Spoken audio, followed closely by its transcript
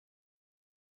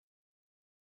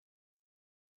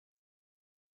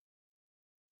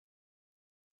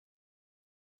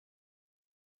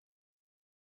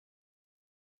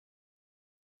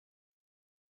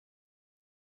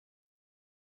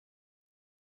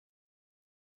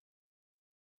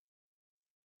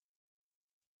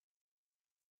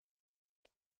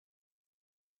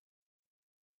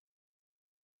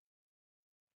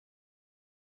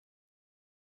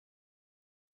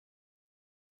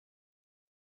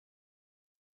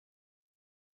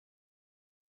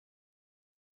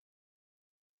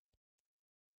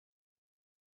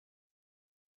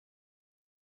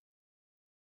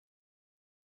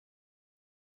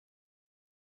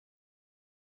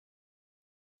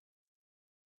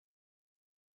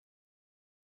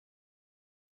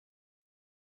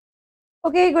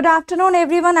ওকে, good afternoon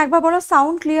everyone. একবার বলো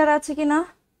sound clear আছে কিনা।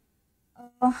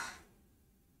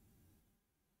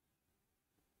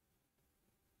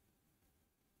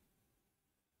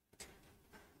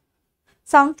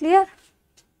 Sound clear?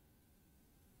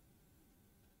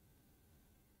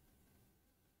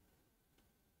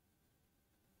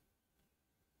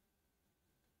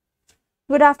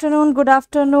 Good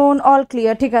afternoon all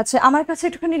clear. ঠিক আছে, আমার কাছে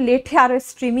একটুখানি লেটে আরো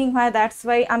স্ট্রিমিং হয়, দ্যাটস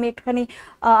ওয়াই আমি একটুখানি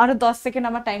আরো 10 সেকেন্ড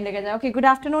আমার টাইম লেগে যায়। ওকে, গুড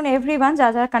আফটারনুন এভরিওয়ান,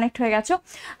 যারা যারা কানেক্ট হয়ে গেছো।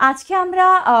 আজকে আমরা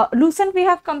লুসেন্ট উই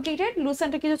হ্যাভ কমপ্লিটেড।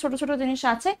 লুসেন্টে কিছু ছোট ছোট জিনিস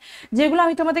আছে যেগুলো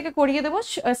আমি তোমাদেরকে করিয়ে দেবো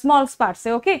স্মল স্পার্টসে।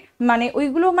 ওকে, মানে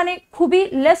ওইগুলো মানে খুবই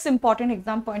less important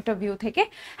exam point of view থেকে।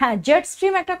 হ্যাঁ, জেড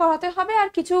স্ট্রিম একটা করাতে হবে আর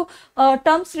কিছু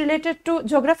টার্মস রিলেটেড টু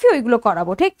জিওগ্রাফি ওইগুলো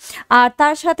করাবো, ঠিক। আর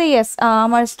তার সাথে ইয়েস,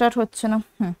 আমার স্টার্ট হচ্ছে না।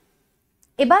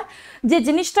 এবার যে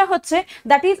জিনিসটা হচ্ছে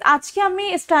দ্যাট ইজ আজকে আমি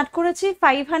স্টার্ট করেছি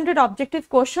 500 অবজেক্টিভ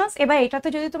কোশ্চেন্স। এবার এটাতে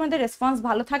যদি তোমাদের রেসপন্স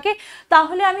ভালো থাকে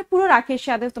তাহলে আমি পুরো রাকেশ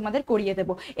যাদব তোমাদের করিয়ে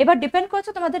দেবো। এবার ডিপেন্ড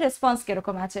করছে তোমাদের রেসপন্স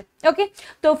কিরকম আছে। ওকে,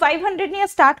 তো 500 নিয়ে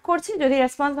স্টার্ট করছি, যদি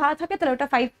রেসপন্স ভালো থাকে তাহলে ওটা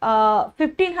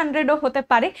 1500ও হতে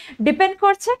পারে, ডিপেন্ড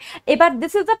করছে। এবার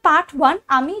দিস ইজ দ্য পার্ট 1।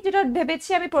 আমি যেটা ভেবেছি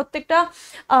আমি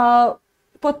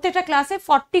প্রত্যেকটা ক্লাসে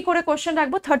 40 করে কোশ্চেন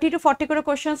রাখবো, 30 to 40 করে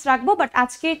কোশ্চেন রাখবো। বাট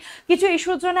আজকে কিছু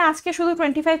ইস্যুর জন্য আজকে শুধু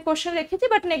 25 কোশ্চেন রেখেছি,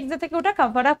 বাট নেক্সট ডে থেকে ওটা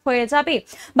কভার আপ হয়ে যাবে।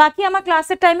 বাকি আমার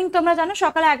ক্লাসের টাইমিং তোমরা জানো,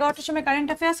 সকালে 11টার সময় কারেন্ট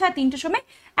অ্যাফেয়ার্স হয়, 3টের সময়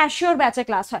অ্যাশিওর ব্যাচে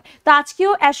ক্লাস হয়। তো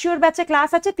আজকেও অ্যাশিওর ব্যাচে ক্লাস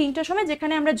আছে 3টের সময়,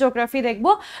 যেখানে আমরা জিওগ্রাফি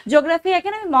দেখবো। জিওগ্রাফি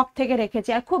এখানে আমি মক থেকে রেখেছি,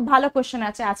 আর খুব ভালো কোশ্চেন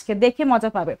আছে আজকে, দেখে মজা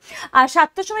পাবে। আর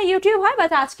 7টার সময় ইউটিউব হয়,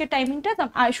 বাট আজকের টাইমিংটা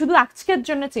শুধু আজকের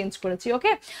জন্য চেঞ্জ করেছি।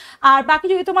 ওকে, আর বাকি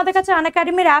যদি তোমাদের কাছে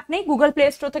আনএকাডেমির অ্যাপ নেই, গুগল প্লে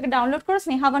স্টোর থেকে ডাউনলোড করে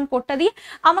স্নেহা1 কোডটা দিয়ে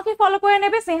আমাকে ফলো করে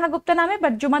নেবে, স্নেহা গুপ্তা নামে।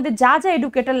 বাট তোমাদের যা যা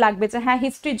এডুকেটর লাগবে, যে হ্যাঁ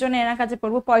হিস্ট্রির জন্য এনার কাছে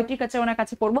পড়বো, পয়েট্রির কাছে ওনার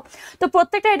কাছে পড়বো, তো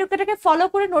প্রত্যেকটা এডুকেটরকে ফলো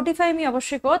করে নোটিফাই আমি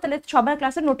অবশ্যই করো, তাহলে সবার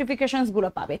ক্লাসের নোটিফিকেশনস গুলো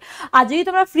পাবে। আর যদি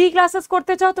তোমরা ফ্রি ক্লাসেস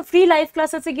করতে চাও তো ফ্রি লাইভ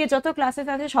ক্লাসেসে গিয়ে যত ক্লাসেস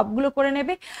আছে সবগুলো করে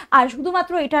নেবে। আর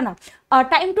শুধুমাত্র এটা না,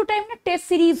 টাইম টু টাইম না টেস্ট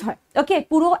সিরিজ হয়। ওকে,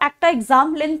 পুরো একটা এক্সাম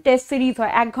লেন্থ টেস্ট সিরিজ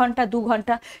হয়, 1 ঘন্টা 2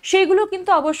 ঘন্টা, সেইগুলো কিন্তু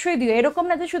অবশ্যই দিও। এরকম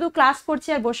না যে শুধু ক্লাস করছি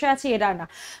আর বসে আছি, এরা না।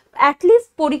 অ্যাটলিস্ট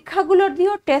পরীক্ষাগুলো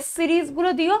দিও, টেস্ট সিরিজগুলো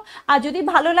দিও। আর যদি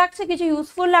ভালো লাগছে, কিছু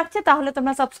ইউজফুল লাগছে, তাহলে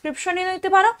তোমরা সাবস্ক্রিপশনে নিতে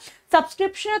পারো।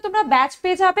 সাবস্ক্রিপশনে তোমরা ব্যাচ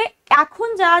পেয়ে যাবে। এখন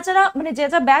যারা মানে যে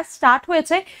যা ব্যাচ স্টার্ট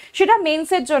হয়েছে সেটা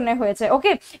মেন্সের জন্য হয়েছে।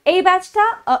 ওকে, এই ব্যাচটা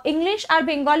ইংলিশ আর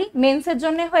বেঙ্গলি মেন্সের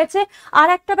জন্য হয়েছে। আর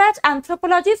একটা ব্যাচ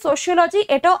অ্যানথ্রোপোলজি সোশিওলজি,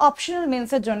 এটাও অপশনাল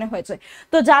মেন্সের জন্য হয়েছে।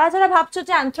 তো যারা যারা ভাবছো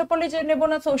যে অ্যানথ্রোপোলজি নেবো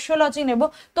না সোশিওলজি নেবো,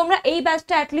 তোমরা এই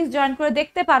ব্যাচটা অ্যাটলিস্ট জয়েন করে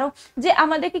দেখতে পারো যে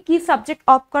আমাদেরকে কি সাবজেক্ট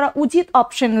অফ করা উচিত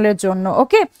অপশনালের জন্য।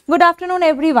 ওকে, গুড আফটারনুন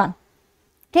এভরিওয়ান।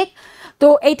 ঠিক, তো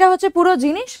এইটা হচ্ছে পুরো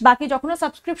জিনিস। বাকি যখন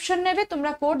সাবস্ক্রিপশন নেবে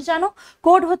তোমরা কোড জানো,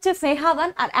 কোড হচ্ছে স্নেহা1।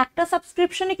 আর একটা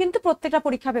সাবস্ক্রিপশনে কিন্তু প্রত্যেকটা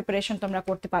পরীক্ষা প্রিপারেশন তোমরা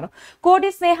করতে পারো। Code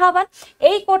is স্নেহা1।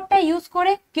 এই কোডটা ইউজ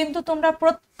করে কিন্তু তোমরা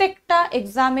প্রত্যেকটা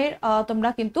এক্সামের তোমরা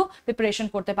কিন্তু প্রিপারেশন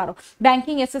করতে পারো।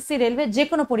 ব্যাংকিং, এসএসসি, রেলওয়ে, যে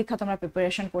কোনো পরীক্ষা তোমরা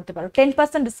প্রিপারেশন করতে পারো।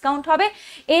 10% ডিসকাউন্ট হবে।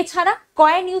 এছাড়া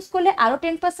কয়েন ইউজ করলে আরো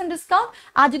 10% ডিসকাউন্ট।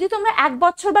 আর যদি তোমরা 1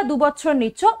 বছর বা 2 বছর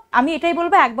নিচ্ছ, আমি এটাই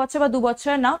বলবো 1 বছর বা 2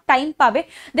 বছর নাও, টাইম পাবে।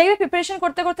 দেখবে প্রিপারেশন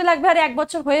করতে করতে লাগবে আর 1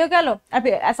 বছর হয়ে গেল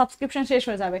আর সাবস্ক্রিপশন শেষ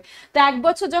হয়ে যাবে। তো 1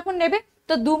 বছর যখন নেবে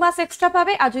তো 2 মাস এক্সট্রা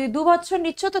পাবে, আর যদি 2 বছর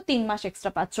নিচ্ছ তো 3 মাস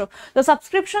এক্সট্রা পাচ্ছ। তো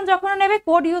সাবস্ক্রিপশন যখন নেবে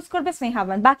কোড ইউজ করবে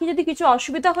স্নেহা1। বাকি যদি কিছু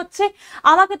অসুবিধা হচ্ছে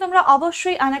আমাকে তোমরা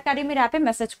অবশ্যই আনএকাডেমির অ্যাপে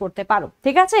মেসেজ করতে পারো,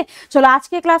 ঠিক আছে। চলো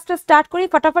আজকে ক্লাসটা স্টার্ট করি।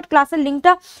 ফটাফট ক্লাসের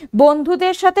লিঙ্কটা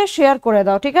বন্ধুদের সাথে শেয়ার করে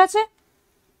দাও, ঠিক আছে।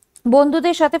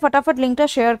 বন্ধুদের সাথে ফটাফট লিঙ্কটা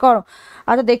শেয়ার করো।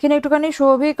 আচ্ছা দেখে নি একটুখানি,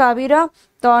 সৌভিক, আবিরা,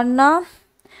 তন্না,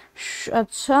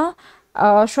 আচ্ছা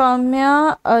সৌম্যা,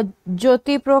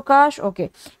 জ্যোতিপ্রকাশ। ওকে,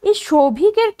 এই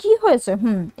সৌভিকের কি হয়েছে?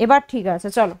 এবার ঠিক আছে,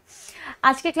 চলো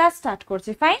আজকে ক্লাস স্টার্ট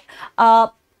করছি। ফাইন,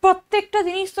 প্রত্যেকটা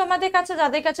জিনিস তোমাদের কাছে,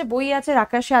 যাদের কাছে বই আছে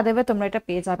রাকেশে আদেবে, তোমরা এটা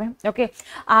পেয়ে যাবে। ওকে,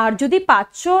 আর যদি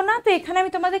পাচ্ছ না তো এখানে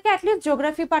আমি তোমাদেরকে অ্যাটলিস্ট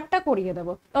জিওগ্রাফি পার্টটা করিয়ে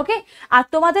দেবো। ওকে, আর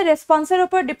তোমাদের রেসপন্সের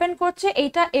উপর ডিপেন্ড করছে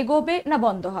এইটা এগোবে না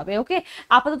বন্ধ হবে। ওকে,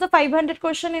 আপাতত 500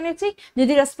 কোয়েশ্চেন এনেছি,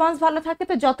 যদি রেসপন্স ভালো থাকে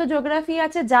তো যত জিওগ্রাফি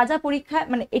আছে যা যা পরীক্ষা,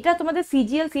 মানে এটা তোমাদের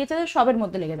সিজিএল সিএচএস সবের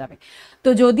মধ্যে লেগে যাবে। তো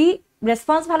যদি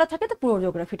রেসপন্স ভালো থাকে তো পুরো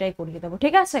জিওগ্রাফিটাই করিয়ে দেবো,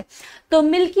 ঠিক আছে। তো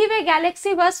milky way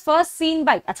Galaxy was first seen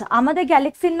by, আচ্ছা আমাদের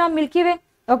গ্যালাক্সির নাম মিল্কি ওয়ে।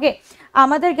 ওকে,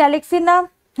 আমাদের গ্যালাক্সির নাম,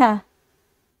 হ্যাঁ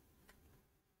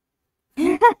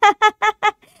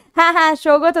হ্যাঁ হ্যাঁ,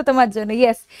 সৌগত তোমার জন্য,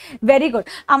 ইয়েস, ভেরি গুড।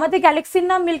 আমাদের গ্যালাক্সির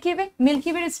নাম মিল্কি ওয়ে। মিল্কি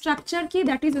ওয়ের স্ট্রাকচার কি?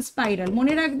 That is spiral.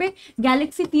 মনে রাখবে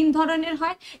গ্যালাক্সি 3 ধরনের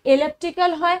হয়,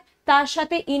 এলিপ্টিক্যাল হয়, তার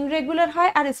সাথে ইনরেগুলার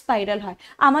হয় আর স্পাইরাল হয়।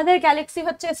 আমাদের গ্যালাক্সি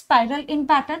হচ্ছে স্পাইরাল ইন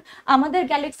প্যাটার্ন, আমাদের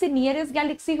গ্যালাক্সি নিয়ারেস্ট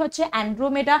গ্যালাক্সি হচ্ছে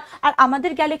অ্যান্ড্রোমেডা, আর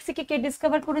আমাদের গ্যালাক্সিকে কে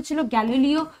ডিসকভার করেছিল?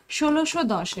 গ্যালিলিও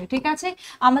 1610-এ, ঠিক আছে।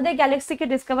 আমাদের গ্যালাক্সিকে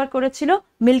ডিসকভার করেছিল,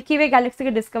 মিল্কি ওয়ে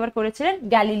গ্যালাক্সিকে ডিসকভার করেছিলেন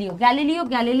Galileo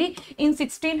Galilei in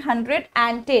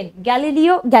 1610।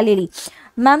 Galileo Galilei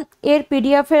ma'am এর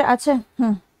পিডিএফ এর আছে?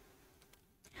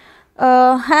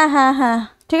 হ্যাঁ হ্যাঁ হ্যাঁ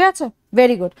ঠিক আছে,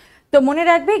 ভেরি গুড। তো মনে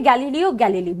রাখবে Galileo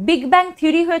Galilei. Big bang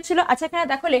theory হয়েছিল, আচ্ছা এখানে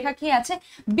দেখো লেখা কি আছে,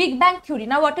 বিগ ব্যাং থিওরি।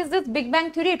 না what is this big bang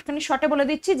theory, একটুখানি শর্টে বলে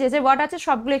দিচ্ছি, যে ওয়ার্ড আছে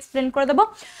সবগুলো এক্সপ্লেন করে দেবো।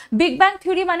 বিগ ব্যাং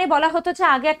থিওরি মানে বলা হতো যে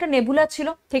আগে একটা নেবুলা ছিল,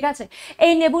 ঠিক আছে,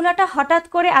 এই নেবুলাটা হঠাৎ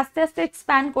করে আস্তে আস্তে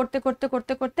এক্সপ্যান্ড করতে করতে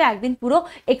করতে করতে একদিন পুরো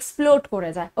এক্সপ্লোড করে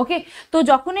যায়, ওকে। তো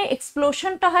যখন এই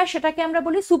এক্সপ্লোশনটা হয় সেটাকে আমরা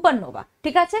বলি সুপারনোভা,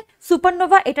 ঠিক আছে।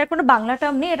 সুপারনোভা এটার কোনো বাংলা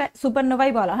টার্ম নেই, এটা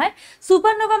সুপারনোভাই বলা হয়।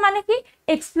 সুপারনোভা মানে কি?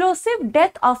 Explosive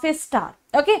death of A star,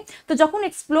 ওকে। তো যখন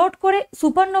এক্সপ্লোড করে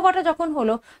সুপারনোভাটা যখন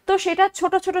হলো, তো সেটা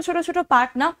ছোট ছোট ছোট ছোট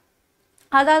পার্ট না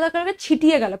আলাদা আলাদা করে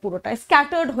ছিটিয়ে গেল, পুরোটা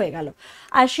স্ক্যাটার্ড হয়ে গেল,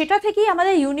 আর সেটা থেকেই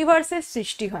আমাদের ইউনিভার্সের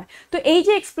সৃষ্টি হয়। তো এই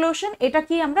যে এক্সপ্লোশন, এটা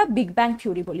কি আমরা বিগ ব্যাং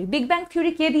থিওরি বলি। বিগ ব্যাং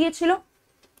থিওরি কে দিয়েছিল?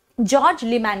 জর্জ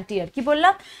লিম্যান্টিয়ার। কি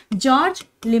বললাম? জর্জ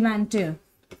লিম্যান্টিয়ার।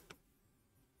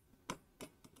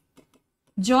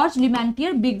 জর্জ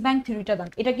লিম্যান্টিয়ার বিগ ব্যাং থিওরিটা দেন,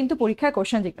 এটা কিন্তু পরীক্ষায়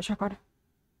কোশ্চেন জিজ্ঞাসা করে।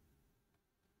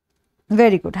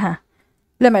 ভেরি গুড, হ্যাঁ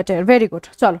লিম্যান্টিয়ার, ভেরি গুড।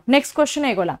 চলো নেক্সট কোশ্চেনে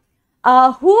এগোলাম।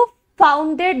 Who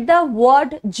founded the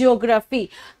word geography?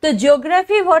 তো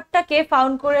জিওগ্রাফি ওয়ার্ডটা কে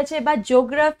ফাউন্ড করেছে, বা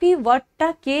জিওগ্রাফি ওয়ার্ডটা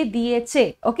কে দিয়েছে,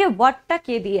 ওকে, ওয়ার্ডটা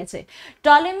কে দিয়েছে?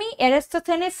 টলেমি,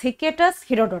 এরিস্টোথেনিস, হিকেটাস,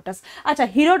 হিরোডোটাস। আচ্ছা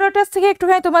হিরোডোটাস থেকে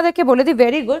একটুখানি তোমাদেরকে বলে দিই,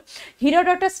 ভেরি গুড।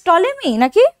 হিরোডোটাস টলেমি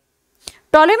নাকি?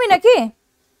 টলেমি নাকি?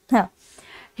 হ্যাঁ,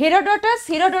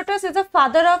 Herodotus is the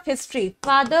father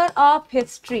of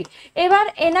history. এবার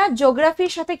এনার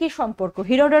জিওগ্রাফির সাথে কি সম্পর্ক?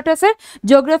 হিরোডোটাসের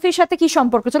জিওগ্রাফির সাথে কি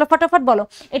সম্পর্ক? চলো ফটাফট বলো,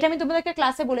 এটা আমি তোমাদেরকে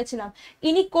ক্লাসে বলেছিলাম।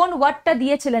 ইনি কোন ওয়ার্ডটা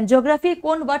দিয়েছিলেন, জিওগ্রাফির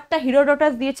কোন ওয়ার্ডটা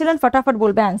হিরোডোটাস দিয়েছিলেন? ফটাফট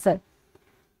বলবে answer.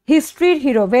 হিস্ট্রির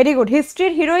hero, very good.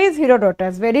 হিস্ট্রির hero is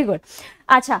হিরোডোটাস, very good.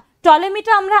 আচ্ছা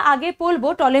টলেমিটা আমরা আগে বলবো,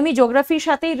 টলেমি জিওগ্রাফির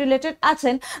সাথেই রিলেটেড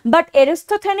আছেন, বাট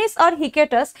এরিস্টোথেনিস আর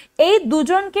হিকেটাস এই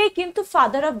দুজনকেই কিন্তু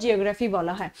ফাদার অফ জিওগ্রাফি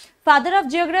বলা হয়। ফাদার অফ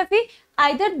জিওগ্রাফি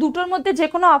আইদার দুটোর মধ্যে যে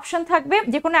কোনো অপশন থাকবে,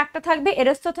 যে কোনো একটা থাকবে,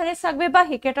 এরিস্টোথেনিস থাকবে বা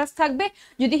হিকেটাস থাকবে।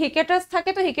 যদি হিকেটাস থাকে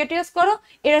তো হিকেটিয়াস করো,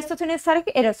 এরিস্টোথেনিস থাকে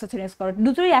এরিস্টোথেনিস করো,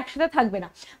 দুটোই একসাথে থাকবে না।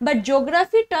 বাট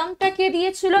জিওগ্রাফি টার্মটা কে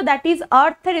দিয়েছিল? That is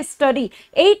আর্থের study.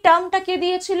 এই টার্মটা কে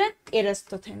দিয়েছিলেন?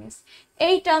 এরিস্টোথেনিস।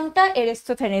 এই টার্মটা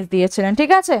এরিস্টোথেনিস দিয়েছিলেন,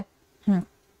 ঠিক আছে।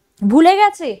 ভুলে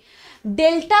গেছে?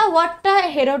 ডেল্টা ওয়ার্ডটা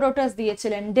হেরোডোটাস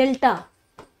দিয়েছিলেন, ডেল্টা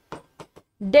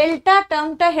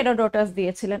টার্মটা হেরোডোটাস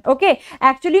দিয়েছিলেন, ওকে।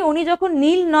 অ্যাকচুয়ালি উনি যখন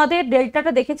নীল নদের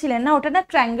ডেল্টাটা দেখেছিলেন না, ওটা না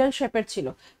ট্রায়াঙ্গেল শেপের ছিল,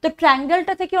 তো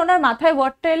ট্রায়াঙ্গেলটা থেকে ওনার মাথায়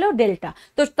ওয়ার্ডটা এলো ডেল্টা,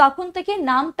 তো তখন থেকে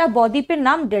নামটা, বদ্বীপের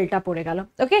নাম ডেল্টা পড়ে গেল,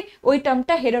 ওকে। ওই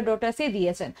টার্মটা হেরোডোটাসই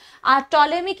দিয়েছেন। আর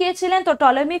টলেমি কে ছিলেন? তো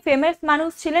টলেমি ফেমাস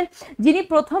মানুষ ছিলেন যিনি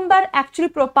প্রথমবার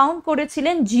অ্যাকচুয়ালি প্রপাউন্ড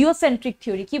করেছিলেন জিওসেন্ট্রিক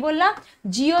থিওরি। কি বললাম?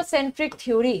 Geocentric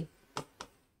theory.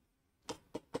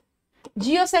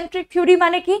 জিওসেন্ট্রিক থিওরি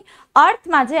মানে কি? আর্থ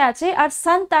মাঝে আছে আর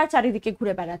সান তার চারিদিকে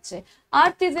ঘুরে বেড়াচ্ছে।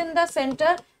 Earth is in the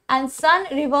centre and San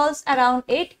revolves around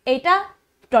ইট। এটা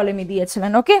টলেমি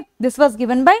দিয়েছিলেন, ওকে। This was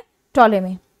given by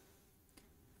Ptolemy,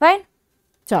 fine.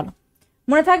 চলো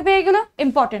মনে থাকবে, এগুলো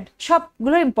ইম্পর্টেন্ট,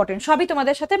 সবগুলো ইম্পর্টেন্ট, সবই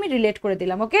তোমাদের সাথে আমি রিলেট করে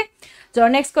দিলাম, ওকে। চলো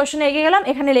নেক্সট কোশ্চেনে এগিয়ে গেলাম।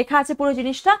 এখানে লেখা আছে পুরো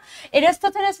জিনিসটা।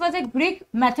 এরিস্টোথেনিস ওয়াজ এ Greek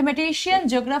mathematician,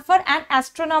 জিওগ্রাফার and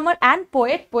astronomer and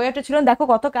poet ছিলেন। দেখো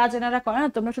কত কাজ এনারা করেন,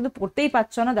 তোমরা শুধু পড়তেই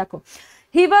পাচ্ছ না, দেখো।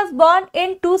 হি was born in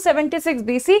 276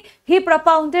 BC. He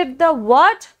প্রপাউন্ডেড the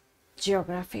word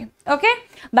geography, ওকে।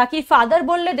 বাকি ফাদার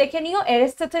বললে দেখে নিও,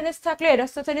 এরিস্টোথেনিস থাকলে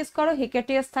এরিস্টোথেনিস করো,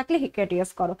 হিকেটিয়াস থাকলে হিকেটিয়াস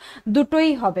করো,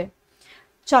 দুটোই হবে।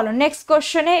 চলো নেক্সট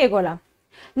কোশ্চেনে এগোলাম।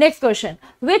 Next question,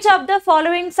 which of the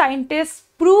following scientists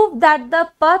prove that the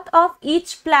path of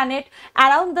each planet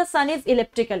around the sun is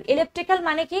elliptical? elliptical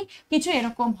মানে কি? কিছু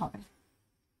এরকম হবে,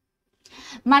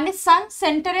 মানে সান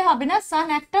সেন্টারে হবে না, সান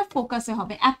একটা ফোকাসে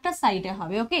হবে, একটা সাইডে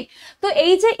হবে, ওকে। তো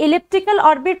এই যে ইলিপ্টিক্যাল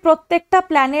অরবিট প্রত্যেকটা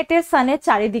প্ল্যানেটের সানের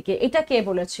চারিদিকে, এটা কে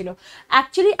বলেছিল?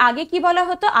 অ্যাকচুয়ালি আগে কি বলা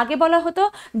হতো? আগে বলা হতো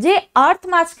যে আর্থ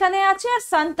মাঝখানে আছে আর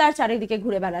সান তার চারিদিকে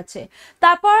ঘুরে বেড়াচ্ছে।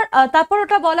 তারপর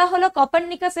ওটা বলা হলো,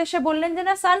 কপারনিকাস এসে বললেন যে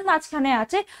না, সান মাঝখানে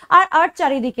আছে আর আর্থ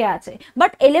চারিদিকে আছে।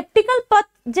 বাট এলিপ্টিক্যাল পাথ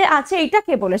যে আছে, এটা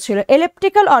কে বলেছিল?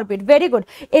 Elliptical orbit, very good.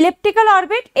 Elliptical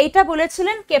orbit এইটা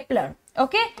বলেছিলেন কেপলার,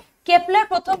 ওকে। কেপলার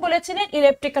প্রথম বলেছিলেন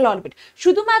ইলেকট্রিক্যাল অরবিট।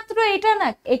 শুধুমাত্র এটা না,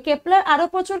 এই কেপলার আরো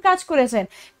প্রচুর কাজ করেছেন।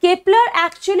 কেপলার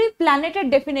অ্যাকচুয়ালি প্ল্যানেটের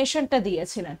ডেফিনেশনটা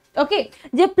দিয়েছিলেন। ওকে,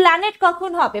 যে প্ল্যানেট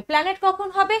কখন হবে, প্ল্যানেট কখন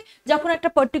হবে যখন একটা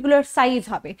পার্টিকুলার সাইজ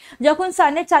হবে, যখন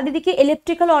সানের চারিদিকে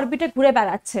ইলেকট্রিক্যাল অরবিটে ঘুরে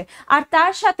বেড়াচ্ছে। আর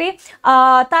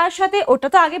তার সাথে ওটা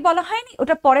তো আগে বলা হয়নি,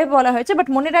 ওটা পরে বলা হয়েছে, বাট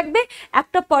মনে রাখবে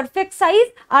একটা পারফেক্ট সাইজ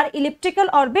আর ইলেকট্রিক্যাল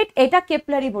অরবিট, এটা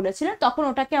কেপলারই বলেছিলেন, তখন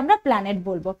ওটাকে আমরা প্ল্যানেট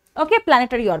বলবো। ওকে,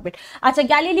 প্ল্যানেটারি অরবিট। আচ্ছা,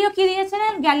 গ্যালিলিও কি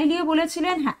দিয়েছিলেন? গ্যালিলিও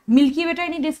বলেছিলেন হ্যাঁ মিল্কি ওয়েটা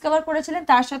ইনি ডিসকভার করেছিলেন,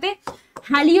 তার সাথে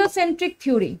হ্যালিওসেন্ট্রিক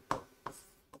থিওরি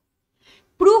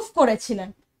প্রুফ করেছিলেন।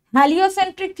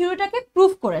 হ্যালিওসেন্ট্রিক থিওরিটাকে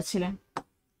প্রুফ করেছিলেন,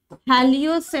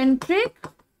 হ্যালিওসেন্ট্রিক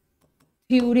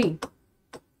থিওরি।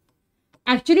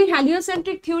 অ্যাকচুয়ালি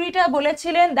হ্যালিওসেন্ট্রিক থিওরিটা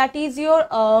বলেছিলেন that is your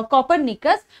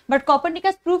Copernicus, but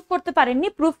Copernicus proof করতে পারেননি,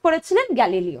 প্রুফ করেছিলেন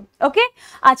গ্যালিলিও। ওকে,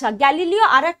 আচ্ছা, গ্যালিলিও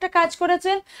আর একটা কাজ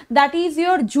করেছেন, দ্যাট ইজ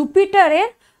ইয়োর জুপিটারের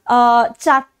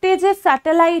চারটে যে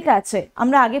স্যাটেলাইট আছে,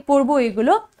 আমরা আগে পড়বো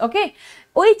এগুলো। ওকে,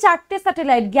 ওই চারটে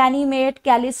স্যাটেলাইট গ্যানিমেড,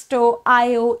 ক্যালিস্টো,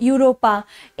 আয়ো, ইউরোপা,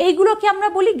 এইগুলোকে আমরা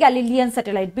বলি Galilean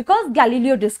satellite, because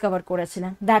Galileo discover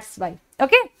করেছিলেন, দ্যাটস ওয়াই।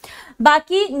 ওকে,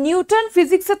 বাকি নিউটন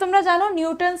ফিজিক্সে তোমরা জানো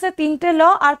নিউটনসের 3টে ল,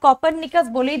 আর কপারনিকাস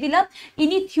বলেই দিলাম,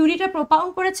 ইনি থিওরিটা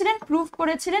প্রপাউন্ড করেছিলেন, প্রুফ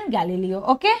করেছিলেন গ্যালিলিও।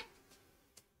 ওকে,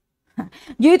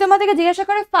 যদি তোমাদেরকে জিজ্ঞাসা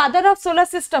করে father of solar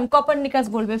system, Copernicus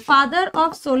বলবে father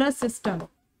of solar system,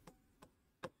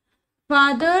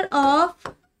 father of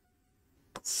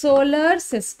solar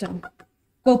system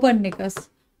Copernicus.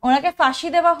 ওনাকে ফাঁসি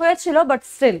দেওয়া হয়েছিল, but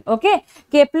still. Okay,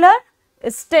 Kepler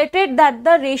stated that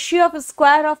the ratio of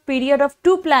square of period of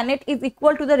two planet is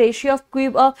equal to the ratio of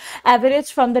cube of average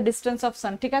from the distance of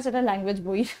sun. ঠিক আছে, এটা language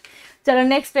বই। চলো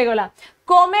next এগুলা।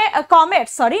 Comet,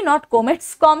 sorry not কোমেটস,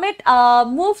 comet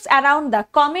moves around the,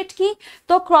 comet কি?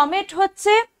 তো comet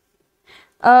হচ্ছে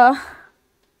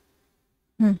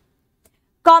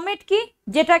comet কি,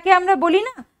 যেটাকে আমরা বলি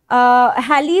না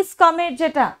হ্যালিস কমেট,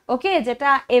 যেটা ওকে, যেটা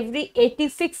এভরি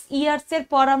 86 ইয়ার্স এর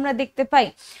পর আমরা দেখতে পাই।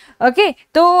 ওকে,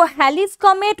 তো হ্যালিস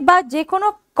কমেট বা যে কোনো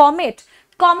কমেট,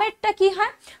 কমেটটা কি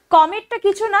হয়? কমেটটা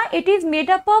কিছু না, it is made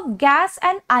up of gas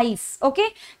and ice. Okay,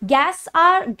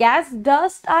 gas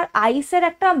dust আর আইসের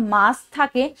একটা মাস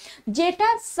থাকে, যেটা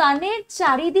সানের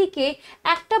চারিদিকে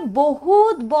একটা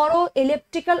বহুত বড়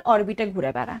ইলেকট্রিক্যাল অরবিটে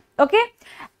ঘুরে বেড়ায়। ওকে,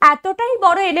 এতটাই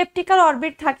বড় ইলেকট্রিক্যাল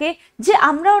অরবিট থাকে যে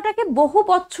আমরা ওটাকে বহু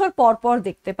বছর পর পর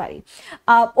দেখতে পারি।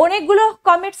 অনেকগুলো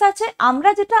কমেটস আছে, আমরা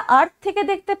যেটা আর্থ থেকে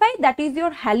দেখতে পাই that is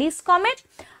your হ্যালিস comet,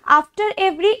 after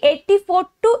every 84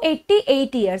 to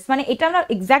 88 years, মানে এটা আমরা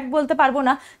এক্সাক্ট বলতে পারবো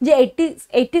না যে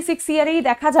 86 ইয়ারেই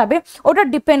দেখা যাবে, ওটা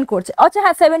ডিপেন্ড করছে। আচ্ছা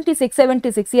হ্যাঁ,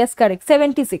 76 ইয়েস কারেক্ট,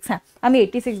 76, হ্যাঁ আমি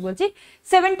 86 বলছি,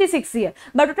 76 ইয়ার,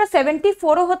 বাট ওটা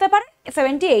 74ও হতে পারে,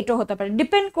 78ও হতে পারে,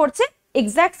 ডিপেন্ড করছে,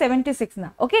 এক্সাক্ট 76 না।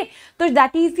 ওকে, তো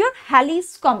দ্যাট ইজ ইয়োর হ্যালিস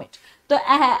কমেট। তো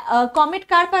কমেট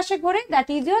কার পাশে ঘোরে? দ্যাট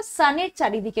ইজ ইয়োর সানের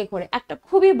চারিদিকে ঘোরে, একটা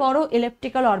খুবই বড়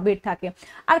ইলেকট্রিক্যাল অরবিট থাকে,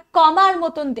 আর কমার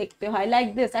মতন দেখতে হয়, লাইক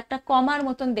দিস, একটা কমার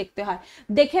মতন দেখতে হয়,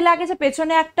 দেখে লাগে যে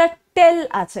পেছনে একটা টেল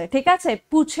আছে, ঠিক আছে,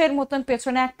 পুছের মতন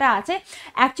পেছনে একটা আছে।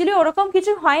 অ্যাকচুয়ালি ওরকম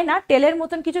কিছু হয় না, টেলের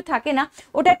মতন কিছু থাকে না,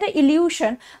 ওটা একটা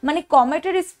ইলিউশন, মানে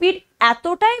কমেটের স্পিড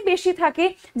এতটাই বেশি থাকে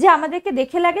যে আমাদেরকে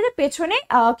দেখে লাগে যে পেছনে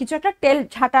কিছু একটা টেল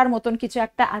ঝাঁটার মতন কিছু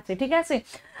একটা আছে, ঠিক আছে।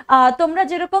 তোমরা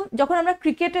যেরকম যখন আমরা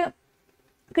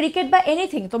ক্রিকেট বা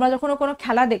এনিথিং, তোমরা যখন কোনো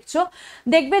খেলা দেখছো,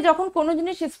 দেখবে যখন কোনো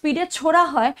জিনিস স্পিডে ছোড়া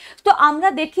হয়, তো আমরা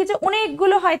দেখি যে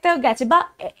অনেকগুলো হয়তো গেছে, বা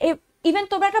ইভেন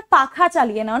তোমরা একটা পাখা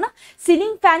চালিয়ে নাও না,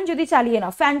 সিলিং ফ্যান যদি চালিয়ে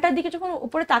নাও, ফ্যানটার দিকে যখন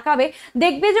উপরে তাকাবে,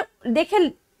 দেখবে যে দেখে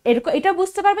এরকম এটা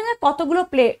বুঝতে পারবে না কতগুলো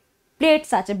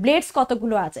প্লেটস আছে, ব্লেডস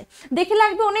কতগুলো আছে, দেখে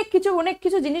লাগবে অনেক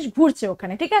কিছু জিনিস ঘুরছে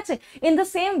ওখানে, ঠিক আছে। ইন দ্য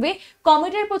সেম ওয়ে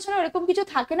কমেটের পেছনে এরকম কিছু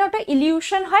থাকে না, ওটা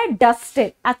ইলিউশন হয় ডাস্টের,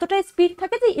 এতটাই স্পিড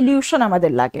থাকে যে ইলিউশন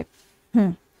আমাদের লাগে।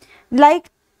 লাইক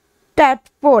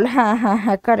ট্যাডপোল, হ্যাঁ হ্যাঁ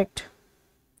হ্যাঁ কারেক্ট,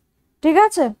 ঠিক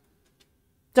আছে।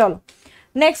 চলো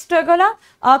নেক্সট হলো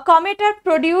comet R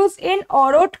produce in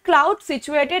অরোট cloud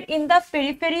situated in the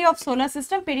periphery of solar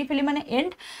system, periphery মানে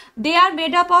and, they are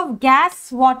made up of gas,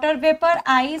 water vapour,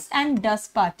 ice and dust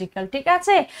particle, ঠিক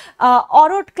আছে।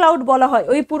 অরোট ক্লাউড বলা হয়,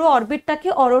 ওই পুরো অরবিটটাকে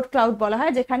অরোট ক্লাউড বলা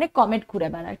হয়, যেখানে কমেট ঘুরে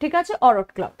বেড়ায়, ঠিক আছে,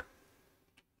 অরোট cloud.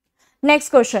 Next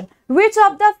question, which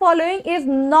of the following is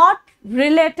not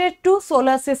related to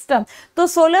solar system? তো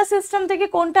সোলার সিস্টেম থেকে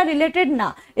কোনটা রিলেটেড না?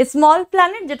 স্মল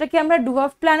প্ল্যানেট, যেটাকে আমরা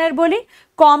ডুয়ার্ফ প্ল্যানেট বলি,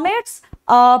 কমেটস,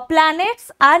 প্ল্যানেটস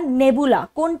আর নেবুলা,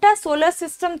 কোনটা সোলার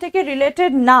সিস্টেম থেকে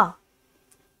রিলেটেড না?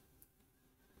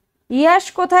 ইয়াশ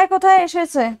কোথায় কোথায়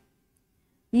এসেছে,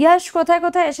 ইয়াশ কোথায়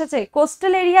কোথায় এসেছে,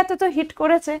 কোস্টাল এরিয়াতে তো হিট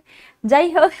করেছে, যাই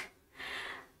হোক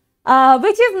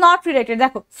which is not related.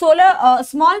 দেখো সোলার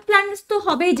স্মল প্ল্যানেটস তো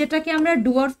হবেই, যেটাকে আমরা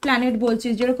ডুয়ার্ফ প্ল্যানেট বলছি,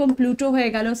 যেরকম প্লুটো হয়ে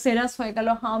গেল, সেরাস হয়ে গেল,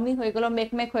 হার্মি হয়ে গেল,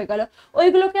 মেকমেক হয়ে গেল,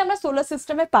 ওইগুলোকে আমরা সোলার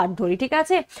সিস্টেমের পার্ট ধরি, ঠিক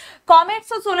আছে। কমেটস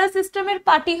ও সোলার সিস্টেমের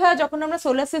পার্টি হয় যখন আমরা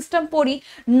সোলার সিস্টেম পড়ি,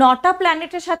 9টা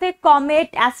প্ল্যানেটের সাথে কমেট,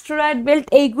 অ্যাস্টেরয়েড বেল্ট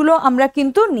এইগুলো আমরা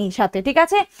কিন্তু নিই সাথে, ঠিক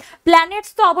আছে। প্ল্যানেটস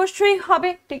তো অবশ্যই হবে,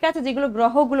 ঠিক আছে, যেগুলো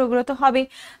গ্রহগুলো ওগুলো তো হবে,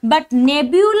 বাট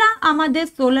নেবিউলা আমাদের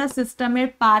সোলার সিস্টেমের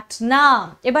পার্ট না।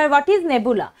 এবার হোয়াট ইজ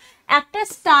নেবুলা? একটা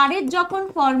স্টারের যখন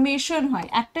ফরমেশন হয়,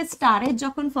 একটা স্টারের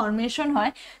যখন ফরমেশন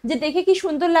হয়, যে দেখে কি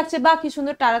সুন্দর লাগছে বা কি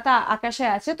সুন্দর তারাটা আকাশে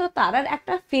আছে, তো তারার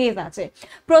একটা ফেজ আছে।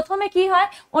 প্রথমে কি হয়,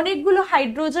 অনেকগুলো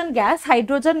হাইড্রোজেন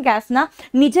গ্যাস না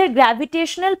নিজের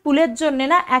গ্র্যাভিটেশনাল পুলের জন্য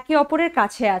না একে অপরের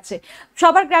কাছে আছে।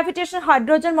 সবার গ্র্যাভিটেশনাল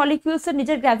হাইড্রোজেন মলিকিউলসের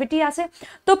নিজের গ্র্যাভিটি আছে,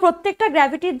 তো প্রত্যেকটা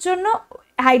গ্র্যাভিটির জন্য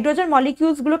হাইড্রোজেন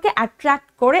মলিকিউলস গুলোকে অ্যাট্রাক্ট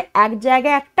করে এক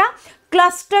জায়গায় একটা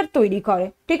ক্লাস্টার তৈরি করে,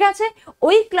 ঠিক আছে।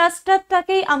 ওই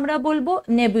ক্লাস্টারটাকেই আমরা বলবো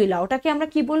নেবুলা। ওটাকে আমরা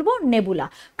কি বলবো? নেবুলা।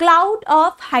 ক্লাউড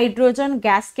অফ হাইড্রোজেন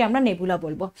গ্যাসকে আমরা নেবুলা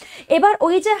বলবো। এবার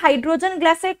ওই যে হাইড্রোজেন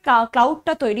গ্যাসের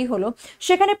ক্লাউডটা তৈরি হলো,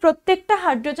 সেখানে প্রত্যেকটা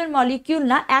হাইড্রোজেন মলিকিউল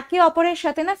না একে অপরের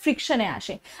সাথে না ফ্রিকশনে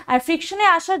আসে, আর ফ্রিকশনে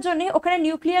আসার জন্য ওখানে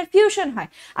নিউক্লিয়ার ফিউশন হয়,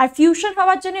 আর ফিউশন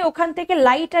হওয়ার জন্য ওখান থেকে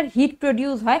লাইট আর হিট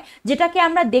প্রডিউস হয়, যেটাকে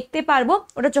আমরা দেখতে পারবো।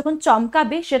 ওটা যখন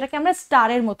চমকাবে সেটাকে আমরা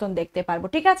স্টারের মতন দেখতে পারবো,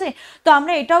 ঠিক আছে। তো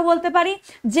আমরা এটাও বলতে পারি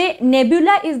যে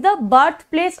nebula is the birth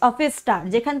place of A star,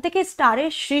 যেখান থেকে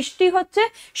স্টারের সৃষ্টি হচ্ছে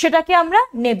সেটাকে আমরা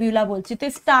নেবুলা বলছি। তো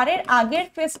স্টারের আগের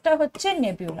ফেজটা হচ্ছে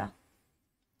nebula.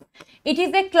 It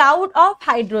is a cloud of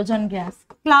hydrogen gas,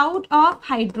 cloud of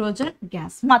hydrogen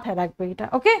gas, মাথায় রাখবে এটা,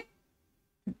 ওকে।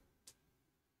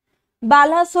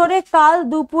 বালাসোরে কাল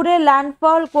দুপুরে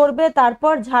ল্যান্ডফল করবে,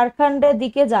 তারপর ঝাড়খণ্ডের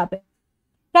দিকে যাবে।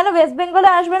 কেন ওয়েস্ট বেঙ্গলে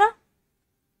আসবে না?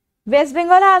 ওয়েস্ট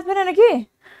বেঙ্গলে আসবে না নাকি?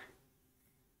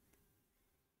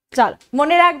 চল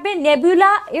মনে রাখবে,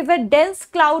 nebula is a dense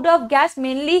cloud of gas,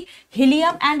 mainly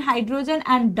helium and hydrogen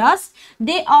and dust.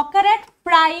 They occur at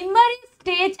primary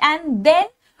stage and then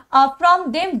from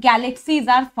them galaxies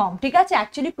are formed, ঠিক আছে।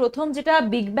 অ্যাকচুয়ালি প্রথম যেটা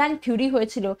বিগ ব্যাং থিওরি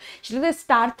হয়েছিল সেটা তো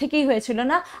স্টার থেকেই হয়েছিল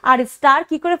না, আর স্টার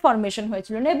কি করে ফরমেশন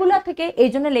হয়েছিল? নেবুলা থেকে। এই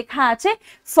জন্য লেখা আছে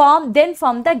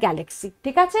ফর্ম দ্য গ্যালাক্সি,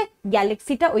 ঠিক আছে।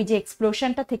 গ্যালাক্সিটা ওই যে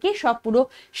এক্সপ্লোশনটা থেকে সব পুরো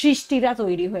সৃষ্টিরা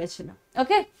তৈরি হয়েছিল,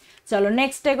 ওকে। চলো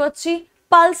নেক্সট এগোচ্ছি।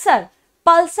 পালসার,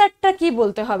 পালসারটা কি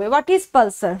বলতে হবে? What is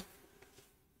Pulsar?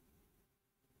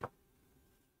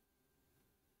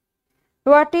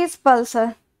 What is Pulsar?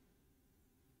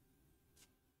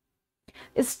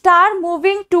 Star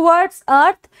moving towards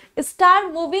Earth, star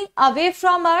moving away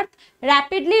from Earth,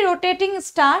 rapidly rotating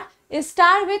star,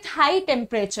 star with high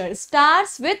temperature,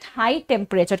 stars with high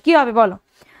temperature। কি হবে বলো?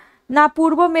 না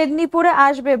পূর্ব মেদিনীপুরে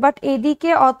আসবে, বাট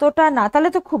এদিকে অতটা না। তাহলে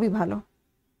তো খুবই ভালো,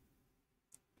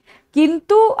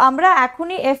 কিন্তু আমরা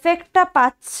এখনই এফেক্টটা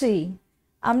পাচ্ছি,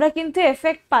 আমরা কিন্তু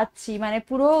এফেক্ট পাচ্ছি, মানে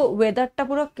পুরো ওয়েদারটা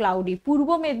পুরো ক্লাউডি। পূর্ব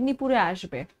মেদিনীপুরে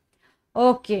আসবে,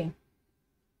 ওকে।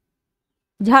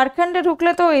 ঝাড়খণ্ডে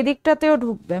ঢুকলে তো এদিকটাতেও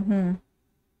ঢুকবে,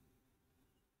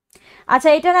 আচ্ছা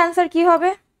এটার অ্যান্সার কি হবে?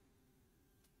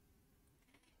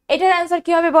 এটার অ্যান্সার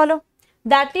কি হবে বলো?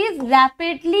 That is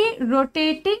rapidly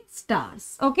rotating stars,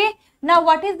 ওকে। না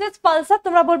হোয়াট ইজ দিস পালসার?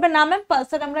 তোমরা বলবে না ম্যাম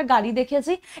পালসার আমরা গাড়ি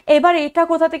দেখেছি। এবার এটা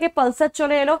কোথা থেকে পালসার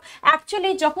চলে এলো?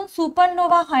 অ্যাকচুয়ালি যখন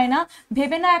সুপারনোভা হয় না,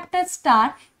 ভেবে না একটা স্টার,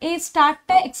 এই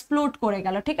স্টারটা এক্সপ্লোড করে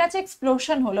গেল, ঠিক আছে,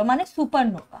 এক্সপ্লোশন হলো মানে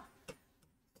সুপারনোভা।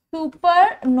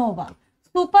 সুপারনোভা,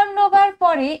 সুপারনোভার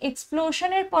পরে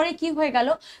এক্সপ্লোশনের পরে কি হয়ে গেল,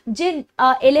 যে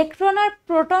ইলেকট্রন আর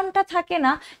প্রোটনটা থাকে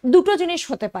না, দুটো জিনিস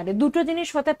হতে পারে, দুটো জিনিস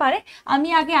হতে পারে। আমি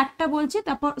আগে একটা বলছি,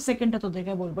 তারপর সেকেন্ডটা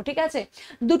তোদেরকে বলবো, ঠিক আছে।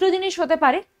 দুটো জিনিস হতে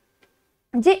পারে,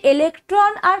 যে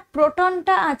ইলেকট্রন আর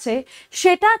প্রোটনটা আছে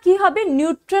সেটা কি হবে,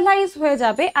 নিউট্রালাইজ হয়ে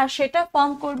যাবে, আর সেটা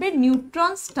ফর্ম করবে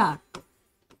নিউট্রন স্টার।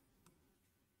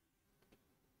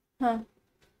 হ্যাঁ,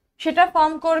 সেটা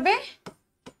ফর্ম করবে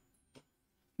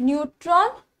নিউট্রন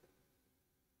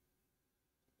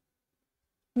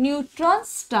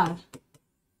স্টার,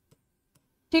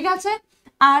 ঠিক আছে।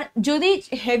 আর যদি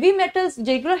হেভি মেটালস,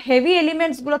 যেগুলো হেভি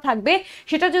এলিমেন্টস গুলো থাকবে,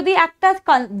 সেটা যদি একটা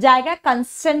জায়গায়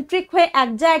কনসেন্ট্রিক হয়ে এক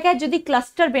জায়গায় যদি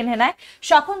ক্লাস্টার বেঁধে নেয়,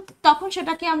 তখন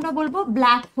সেটাকে আমরা বলবো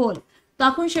ব্ল্যাক হোল,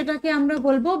 তখন সেটাকে আমরা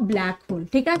বলবো ব্ল্যাক হোল,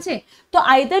 ঠিক আছে। তো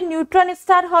আইদার নিউট্রন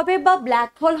স্টার হবে বা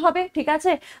ব্ল্যাক হোল হবে, ঠিক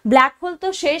আছে। ব্ল্যাক হোল তো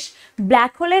শেষ,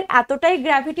 ব্ল্যাক হোলের এতটাই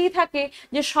গ্র্যাভিটি থাকে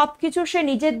যে সবকিছু সে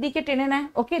নিজের দিকে টেনে নেয়,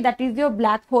 ওকে, that is your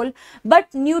black hole. But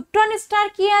neutron star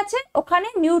কি আছে, ওখানে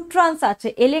নিউট্রনস আছে,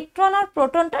 ইলেকট্রন আর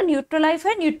প্রোটনটা নিউট্রালাইজ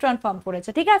হয়ে নিউট্রন ফর্ম করেছে,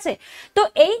 ঠিক আছে। তো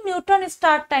এই নিউট্রন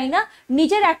স্টারটাই না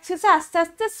নিজের অ্যাক্সিসে আস্তে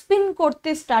আস্তে স্পিন করতে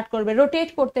স্টার্ট করবে, রোটেট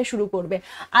করতে শুরু করবে,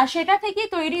 আর সেটা থেকে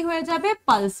তৈরি হয়ে যাবে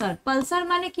পালসার। পালসার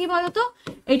পালসার মানে কি বলতো,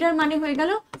 এটার মানে হয়ে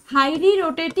গেল highly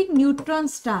rotating neutron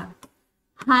star,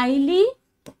 highly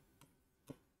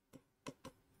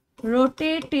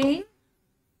rotating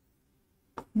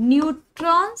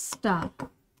neutron star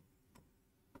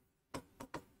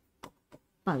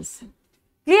Pulsar.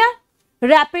 Clear?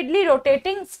 Rapidly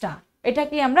rotating star, এটা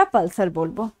কি আমরা পালসার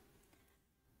বলবো।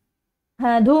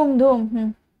 হ্যাঁ, ধুম ধুম।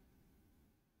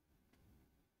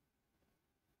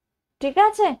 ঠিক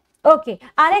আছে, ওকে।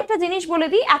 আর একটা জিনিস বলে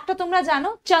দিই, একটা তোমরা জানো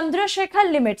চন্দ্রশেখর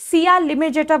লিমিট, সিআর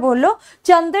লিমিট যেটা বললো,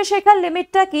 চন্দ্রশেখর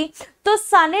লিমিটটা কি? তো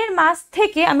সানের মাস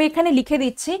থেকে, আমি এখানে লিখে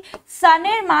দিচ্ছি,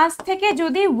 সানের মাস থেকে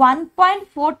যদি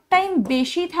 1.4 টাইম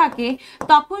বেশি থাকে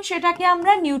তখন সেটাকে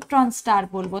আমরা নিউট্রন স্টার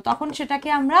বলবো, তখন সেটাকে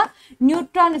আমরা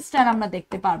নিউট্রন স্টার আমরা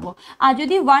দেখতে পারবো। আর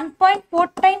যদি 1.4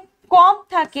 টাইম কম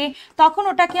থাকে তখন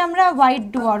ওটাকে আমরা হোয়াইট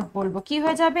ডুয়ার্ফ বলবো। কি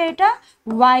হয়ে যাবে এটা?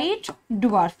 White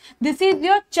dwarf. This is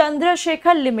your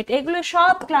Chandrashekhar limit, এগুলো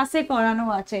সব ক্লাসে করানো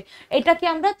আছে। এটাকে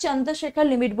আমরা চন্দ্রশেখর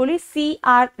লিমিট বলি,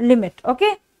 সিআর লিমিট। ওকে,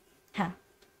 হ্যাঁ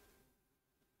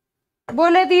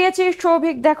বলে দিয়েছি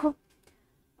সৌভিক, দেখো।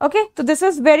 ওকে, তো দিস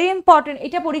ইজ ভেরি ইম্পর্টেন্ট।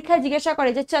 এটা পরীক্ষায় জিজ্ঞাসা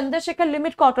করে যে চন্দ্রশেখর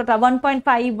লিমিট কতটা,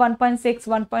 1.5, 1.6,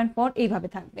 1.4 এইভাবে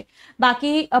থাকবে।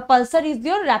 বাকি Pulsar is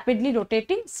your rapidly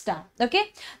rotating star. Okay,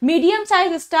 medium size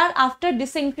star after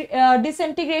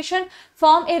disintegration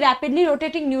form a rapidly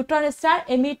rotating neutron star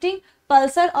emitting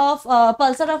pulsar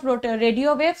of radio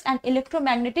waves and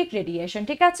electromagnetic radiation।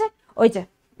 ঠিক আছে, ওই যে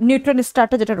নিউট্রন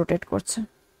স্টারটা যেটা রোটেট করছে।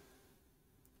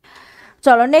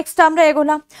 চলো নেক্সট আমরা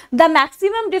এগোলাম। The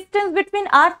maximum distance between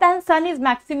earth and sun is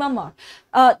maximum R,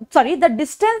 sorry, the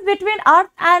distance between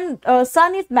earth and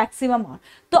sun is maximum আর।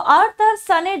 তো আর্থ আর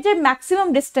সানের যে ম্যাক্সিমাম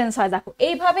ডিস্টেন্স হয়, দেখো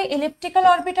এইভাবে ইলিপ্টিক্যাল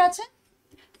অরবিট আছে,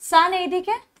 সান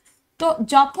এইদিকে, তো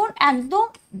যখন একদম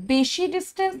বেশি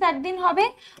ডিস্টেন্স একদিন হবে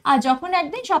আর যখন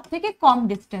একদিন সব থেকে কম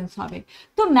ডিস্টেন্স হবে,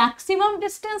 তো ম্যাক্সিমাম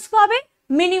ডিস্টেন্স কবে,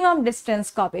 मिनिमम डिस्टेंस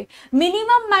कब?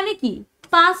 मिनिमम माने की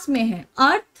पास में है,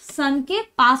 अर्थ सन के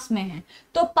पास में है,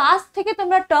 तो पास থেকে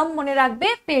তোমরা টার্ম মনে রাখবে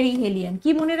পেরিহেলিয়ান।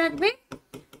 কি মনে রাখবে?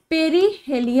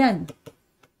 পেরিহেলিয়ান।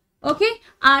 ওকে,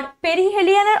 আর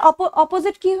পেরিহেলিয়ানের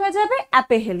অপোজিট কি হয়ে যাবে?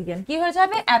 অ্যাপেহেলিয়ান। কি হয়ে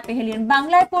যাবে? অ্যাপেহেলিয়ান।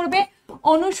 বাংলায় পড়বে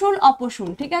অনুসুল অপসুল।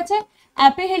 ঠিক আছে,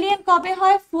 অ্যাপেহেলিয়ান কবে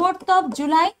হয়? 4th of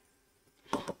জুলাই,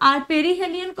 আর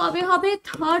পেরিহেলিয়ান কবে হবে?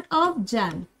 3rd of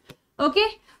jan। Okay,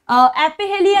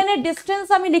 অ্যাপেহেলিয়ানের distance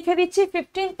আমি লিখে দিচ্ছি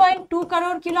 15.2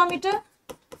 করোড় কিলোমিটার,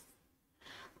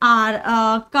 আর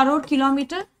করোড়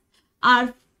কিলোমিটার, আর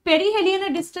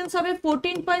পেরিহেলিয়ানের ডিস্টেন্স হবে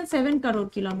 14.7 crore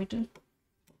kilometre.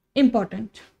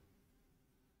 Important.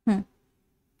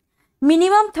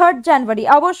 Minimum 3rd জানুয়ারি,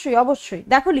 অবশ্যই অবশ্যই,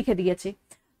 দেখো লিখে দিয়েছি।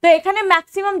 তো এখানে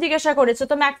ম্যাক্সিমাম জিজ্ঞাসা করেছে,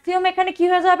 তো ম্যাক্সিমাম এখানে কি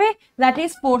হয়ে যাবে? That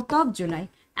is 4th of July.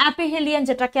 অ্যাপেহেলিয়ান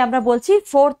যেটাকে আমরা বলছি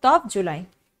 4th of জুলাই।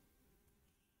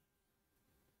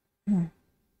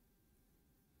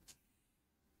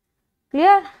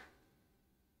 ক্লিয়ার?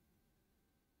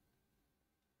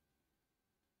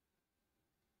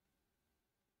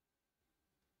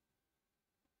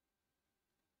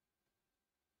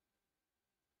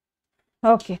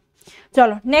 ওকে,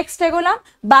 চলো নেক্সট এগোলাম।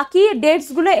 বাকি ডেটস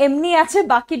গুলো এমনি আছে,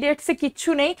 বাকি ডেটসে কিচ্ছু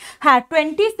নেই। হ্যাঁ,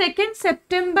 22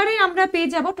 সেপ্টেম্বরে আমরা পেয়ে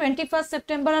যাব, 21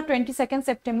 সেপ্টেম্বর আর 22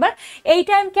 সেপ্টেম্বর এই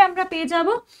টাইমকে আমরা পেয়ে যাব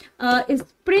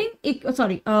spring,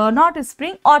 sorry not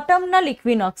spring, autumnal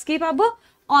equinox. কি পাবো?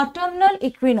 Autumnal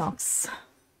equinox.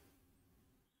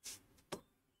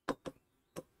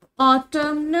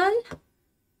 Autumnal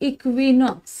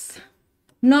equinox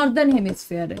Northern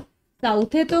হেমিস্ফিয়ারে,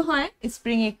 সাউথে তো হয়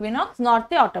স্প্রিং ইকুইনক্স,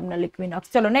 নর্থে অটামনাল ইকুইনক্স।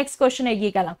 চলো নেক্সট কোশ্চেন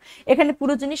এগিয়ে গেলাম, এখানে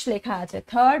পুরো জিনিস লেখা আছে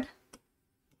 3rd,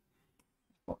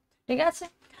 ঠিক আছে।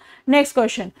 Next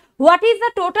question, what is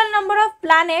the total number of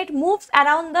planet moves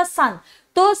around the sun?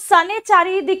 তো সানের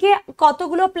চারিদিকে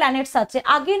কতগুলো প্ল্যানেটস আছে?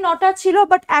 আগে 9টা ছিল,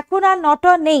 বাট এখন আর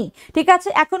 9টা নেই। ঠিক আছে,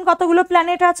 এখন কতগুলো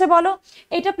প্ল্যানেট আছে বলো?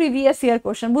 এটা প্রিভিয়াস ইয়ার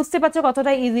কোশ্চেন, বুঝতে পারছো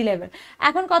কতটা ইজি লেভেল।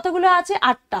 এখন কতগুলো আছে?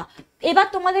 8টা। এবার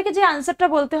তোমাদেরকে যে আনসারটা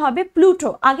বলতে হবে প্লুটো।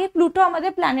 আগে প্লুটো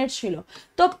আমাদের প্ল্যানেট ছিল,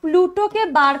 তো প্লুটোকে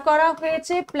বার করা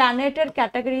হয়েছে প্ল্যানেটের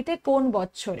ক্যাটাগরিতে কোন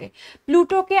বছরে?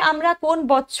 প্লুটোকে আমরা কোন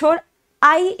বছর,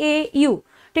 IAU,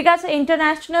 ঠিক আছে,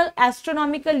 ইন্টারন্যাশনাল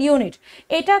অ্যাস্ট্রোনমিক্যাল ইউনিট,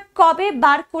 এটা কবে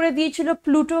বার করে দিয়েছিল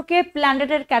প্লুটোকে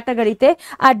প্ল্যানেটের ক্যাটাগরিতে?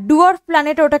 আর ডুয়ার্ফ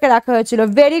প্ল্যানেট ওটাকে রাখা হয়েছিল,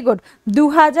 ভেরি গুড,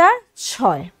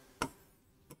 2006।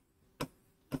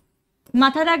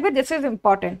 মাথায় রাখবে, দিস ইজ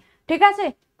ইম্পর্টেন্ট। ঠিক আছে,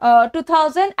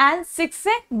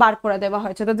 2006-এ বার করে দেওয়া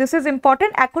হয়েছে, তো দিস ইজ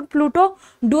ইম্পর্টেন্ট। এখন প্লুটো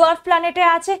ডুয়ার্ফ প্ল্যানেটে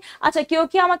আছে। আচ্ছা, কেউ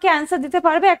কি আমাকে অ্যান্সার দিতে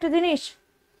পারবে একটা জিনিস?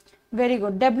 Very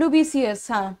good, WBCS।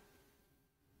 হ্যাঁ,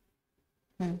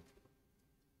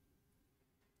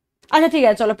 আচ্ছা ঠিক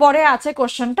আছে, চলো পরে আছে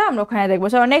কোশ্চেনটা, আমরা ওখানে দেখবো।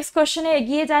 চলো নেক্সট কোশ্চেনে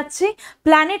এগিয়ে যাচ্ছি।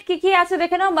 প্ল্যানেট কি কি আছে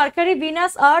দেখে নাও। Mercury,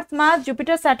 Venus, earth, Mars,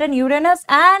 Jupiter, Saturn, Uranus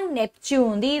and Neptune,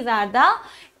 these are the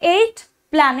 8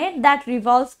 planet that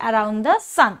revolves around the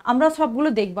sun. আমরা সবগুলো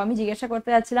দেখবো। আমি জিজ্ঞাসা করতে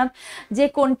যাচ্ছিলাম যে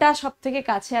কোনটা সব থেকে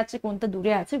কাছে আছে, কোনটা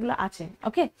দূরে আছে, এগুলো আছে।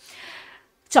 ওকে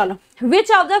চলো, which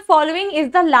of the following is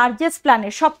the largest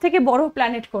planet? সব থেকে বড়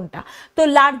প্ল্যানেট কোনটা? তো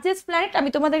লার্জেস্ট প্ল্যানেট, আমি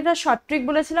তোমাদের একটা শর্ট ট্রিক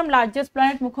বলেছিলাম লার্জেস্ট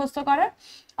প্ল্যানেট মুখস্থ করার।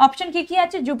 অপশন কি কি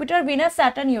আছে? Jupiter, Venus,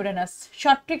 Saturn, Uranus.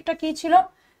 Short ট্রিকটা কি ছিল?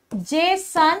 জে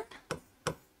সান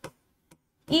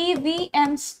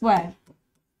ইভিএম স্কোয়ার।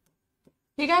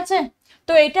 ঠিক আছে,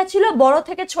 তো এটা ছিল বড়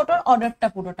থেকে ছোট অর্ডারটা,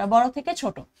 পুরোটা বড় থেকে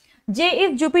ছোট। J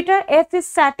is Jupiter, S is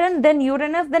Saturn, then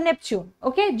Uranus, then Neptune.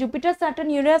 Okay, Jupiter, Saturn,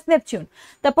 Uranus, Neptune.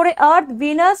 তারপরে Earth,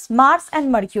 Venus, Mars and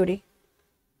Mercury.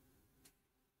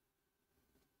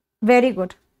 Very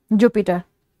good, Jupiter.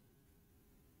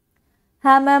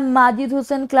 হ্যাঁ ম্যাম, মাজিদ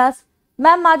হোসেন ক্লাস।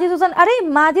 ম্যাম মাজিদ হোসেন, আরে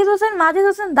মাজিদ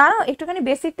হোসেন দাঁড়াও একটুখানি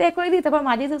বেসিকটা করে দিই, তারপর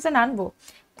মাজিদ হোসেন আনবো।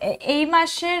 এই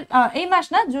মাসের, এই মাস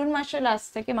না, জুন মাসের লাস্ট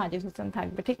থেকে মাজিদ হোসেন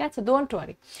থাকবে, ঠিক আছে, ডোন্ট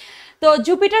ওয়ারি। তো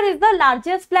Jupiter is the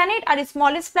largest planet, R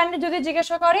smallest planet যদি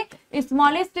জিজ্ঞাসা করে,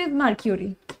 স্মলেস্ট ইজ মার্কিউরি।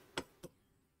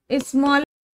 স্মল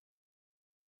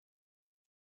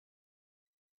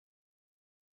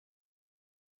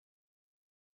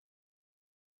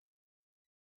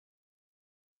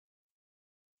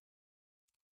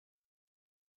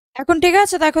এখন ঠিক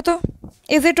আছে, দেখো তো,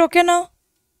 is it okay now?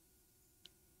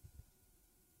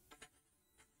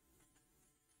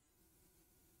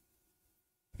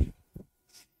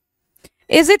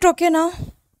 Is it ওকে নাও?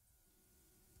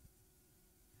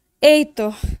 এই তো,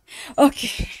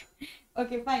 ওকে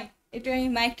ওকে ফাইন। একটু আমি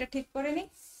মাইকটা ঠিক করে নিই।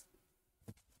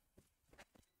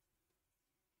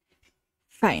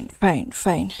 Fine fine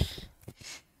fine,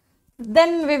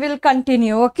 then we will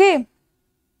continue. ওকে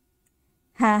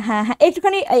হ্যাঁ হ্যাঁ হ্যাঁ,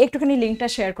 একটুখানি লিঙ্কটা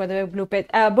শেয়ার করে দেবে গ্রুপে,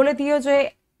 বলে দিও যে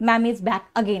ম্যাম ইজ ব্যাক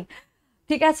আগেন।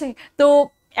 ঠিক আছে, তো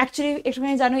অ্যাকচুয়ালি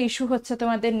একটুখানি জানো ইস্যু হচ্ছে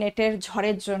তোমাদের নেটের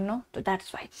ঝড়ের জন্য, তো দ্যাটস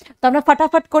ওয়াই। তো আমরা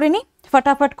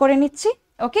ফটাফট করে নিচ্ছি।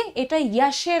 ওকে, এটা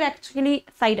ইয়াশের অ্যাকচুয়ালি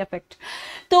সাইড এফেক্ট।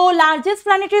 তো largest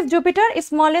planet is Jupiter,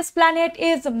 smallest planet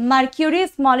is mercury,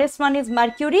 smallest one is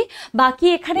mercury. বাকি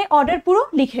এখানে অর্ডার পুরো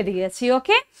লিখে দিয়েছি।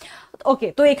 ওকে ওকে,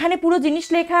 তো এখানে পুরো জিনিস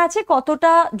লেখা আছে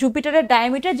কতটা জুপিটারের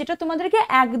ডায়ামিটার, যেটা তোমাদেরকে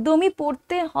একদমই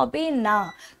পড়তে হবে না।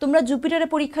 তোমরা জুপিটারে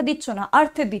পরীক্ষা দিচ্ছ না,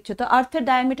 আর্থের দিচ্ছ, তো আর্থের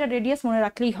ডায়ামিটার রেডিয়াস মনে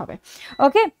রাখলেই হবে।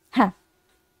 ওকে হ্যাঁ,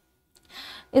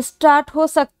 स्टार्ट हो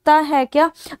सकता है क्या?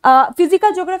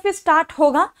 फिजिकल ज्योग्राफी स्टार्ट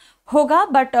होगा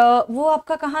बट वो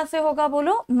आपका कहाँ से होगा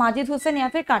बोलो? माजिद हुसैन या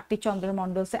फिर कार्तिक चंद्र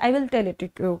मंडल से। I will tell it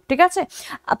you, ठीक है?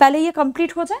 पहले ये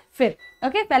कंप्लीट हो जाए फिर।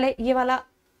 ओके पहले ये वाला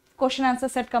क्वेश्चन आंसर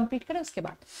सेट कंप्लीट करें उसके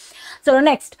बाद। चलो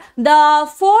next, the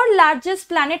 4 largest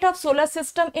planet of solar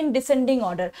system in descending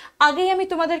order. আগেই আমি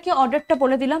তোমাদেরকে অর্ডারটা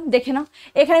বলে দিলাম, দেখে নাও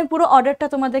এখানে আমি পুরো অর্ডারটা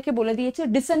তোমাদেরকে বলে দিয়েছি।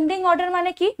 ডিসেন্ডিং অর্ডার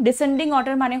মানে কি? ডিসেন্ডিং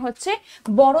অর্ডার মানে হচ্ছে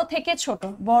বড় থেকে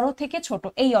ছোট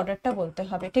এই অর্ডারটা বলতে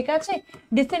হবে, ঠিক আছে?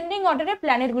 ডিসেন্ডিং অর্ডারে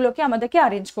প্ল্যানেটগুলোকে আমাদেরকে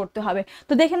অ্যারেঞ্জ করতে হবে।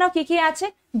 তো দেখে নাও কি কি আছে।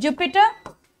 জুপিটার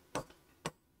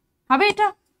হবে, এটা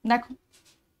দেখো,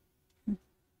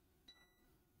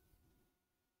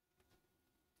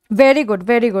 वेरी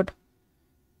गुड।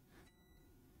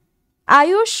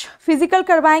 आयुष फिजिकल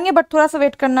करवाएंगे बट थोड़ा सा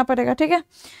वेट करना पड़ेगा, ठीक है?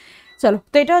 चलो,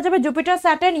 तो এটা হয়ে যাবে Jupiter,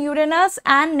 Saturn, Uranus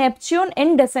and Neptune in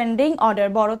descending order,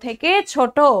 বড় থেকে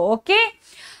ছোট। ওকে,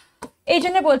 এই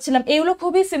জন্য বলছিলাম এগুলো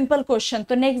খুবই সিম্পল কোশ্চেন।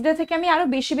 তো নেক্সট ডে থেকে আমি আরো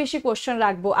বেশি বেশি কোশ্চেন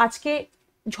রাখবো। আজকে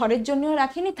ঝড়ের জন্যও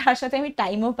রাখিনি, তার সাথে আমি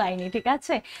টাইমও পাইনি, ঠিক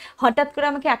আছে? হঠাৎ করে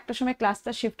আমাকে একটার সময়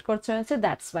ক্লাসটা শিফট করতে হয়েছে,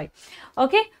 দ্যাটস ওয়াই।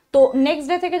 ওকে, তো নেক্সট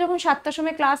ডে থেকে যখন 7টার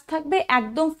সময় ক্লাস থাকবে,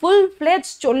 একদম ফুল ফ্লেজ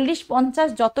 40-50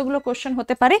 যতগুলো কোশ্চেন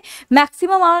হতে পারে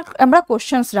ম্যাক্সিমাম আমরা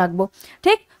কোশ্চেন্স রাখবো,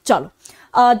 ঠিক? চলো,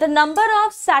 the number of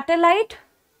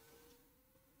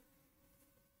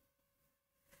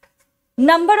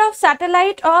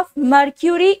satellite of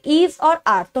mercury is और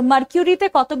आर्थ। तो मर्क्यूरीতে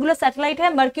কতগুলো স্যাটেলাইট है?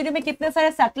 मर्क्यूरी में कितने सारे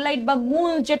सैटेलाइट বা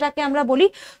মুন যেটাকে আমরা বলি,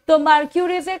 তো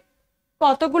মার্কিউরিতে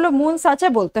কতগুলো মুনস আছে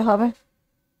বলতে হবে।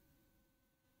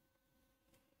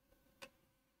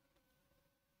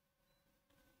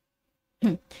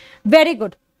 Very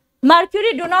good.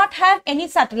 Mercury do not have any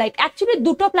satellite. Actually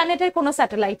দুটো প্ল্যানেটের কোনো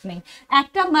স্যাটেলাইট নেই,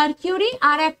 একটা মার্কিউরি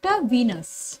আর একটা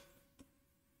Venus.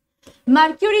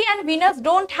 Mercury and Venus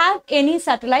don't have any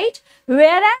satellite,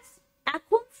 whereas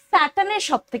এখন স্যাটার্নের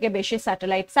সব থেকে বেশি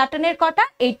স্যাটেলাইট। স্যাটার্নের কটা?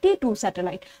 82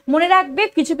 স্যাটেলাইট। মনে রাখবে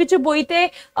কিছু কিছু বইতে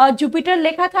জুপিটার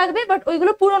লেখা থাকবে, বাট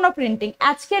ওইগুলো পুরোনো প্রিন্টিং।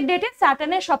 আজকের ডেটে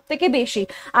স্যাটার্নের সব থেকে বেশি।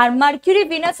 আর মার্কিউরি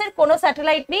ভিনাসের কোনো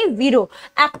স্যাটেলাইট নেই, 0।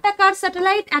 একটা কার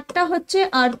স্যাটেলাইট? একটা হচ্ছে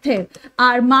আর্থের।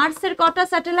 আর মার্সের কটা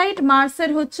স্যাটেলাইট?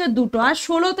 মার্সের হচ্ছে 2টো। আর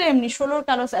 16 তো এমনি, 16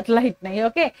 কারো স্যাটেলাইট নেই।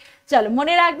 ওকে, চলো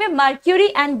মনে রাখবে mercury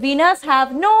and Venus have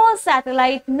no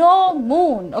satellite, no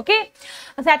moon. Okay,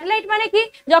 satellite মানে কি?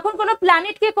 যখন কোনো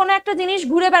প্ল্যানেটকে কোনো একটা জিনিস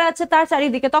ঘুরে বেড়াচ্ছে তার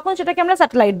চারিদিকে, তখন সেটাকে আমরা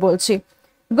স্যাটেলাইট বলছি।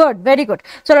 Good, very good.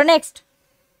 চলো নেক্সট।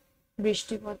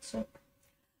 বৃষ্টি পড়ছে।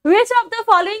 Which of the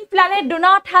following planet do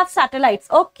not have satellites?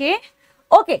 Okay,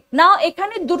 ওকে, নাও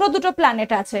এখানে দুটো দুটো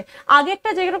প্ল্যানেট আছে। আগেরটা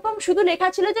যেরকম শুধু লেখা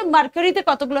ছিল যে মার্কারিতে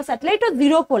কতগুলো স্যাটেলাইট, ও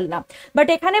 0 করলাম। বাট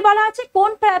এখানে বলা আছে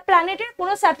কোন প্ল্যানেটের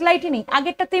কোনো স্যাটেলাইটই নেই।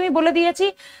 আগেরটাতে আমি বলে দিয়েছি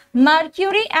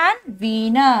mercury and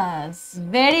Venus.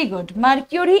 Very good,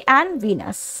 mercury and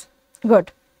Venus. Good,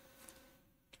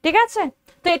 ঠিক আছে।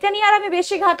 তো এটা নিয়ে আর আমি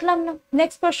বেশি ঘাটলাম না,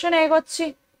 নেক্সট কোশ্চেনে এগোচ্ছি।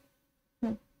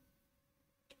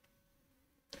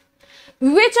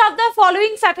 Which of the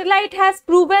following satellite has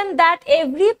proven that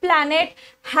every planet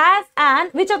has an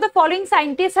which of the following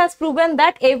scientists has proven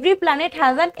that every planet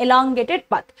has an elongated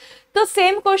path? তো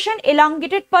সেম কোশ্চেন,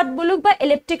 elongated path বলুক বা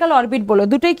elliptical orbit বলো,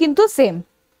 দুটোই কিন্তু same,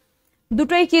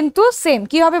 দুটোই কিন্তু same.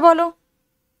 কি হবে বলো?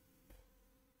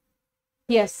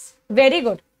 Yes, very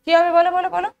good. কি হবে বলো বলো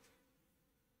বলো?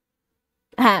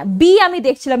 হ্যাঁ, বি আমি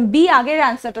দেখছিলাম, বি আগের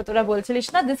অ্যান্সারটা তোরা বলছিলিস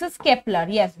না, this is Kepler.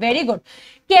 Yes, very good.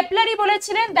 কেপলারই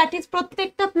বলেছিলেন দ্যাট ইজ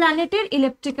প্রত্যেকটা প্ল্যানেটের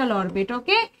ইলেকট্রিক্যাল অরবিট।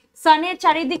 ওকে, সানের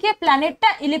চারিদিকে প্ল্যানেটটা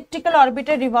ইলেকট্রিক্যাল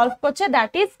অরবিটে রিভলভ করছে,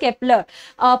 that is Kepler.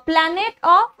 Planet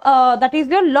of that is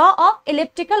your law of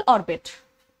electrical orbit.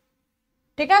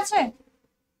 ঠিক আছে,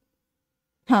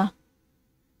 হ্যাঁ,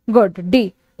 good, D,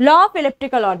 law of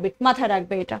electrical orbit, মাথায়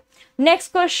রাখবে এটা। নেক্সট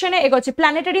কোশ্চেনে এগোচ্ছি।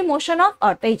 প্ল্যানেটারি মোশন অফ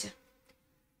আর্থ, এই যে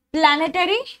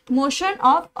planetary motion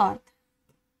of earth,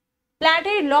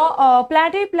 planetary law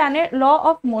law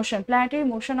of motion, planetary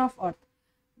motion of earth,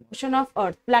 motion of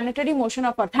earth, planetary motion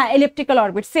of earth, হ্যাঁ elliptical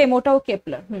orbit, same, ওটাও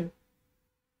Kepler.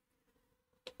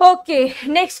 Okay,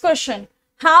 next question.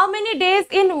 How many days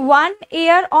in 1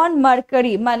 year on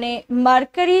Mercury? মানে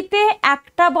মার্কারিতে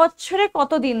একটা বছরে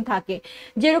কত দিন থাকে?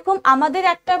 যেরকম আমাদের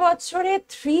একটা বছরে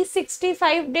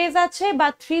 365 ডেজ আছে বা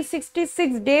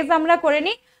 366 ডেজ আমরা করে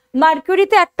নিই,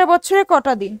 মার্কিউরিতে একটা বছরে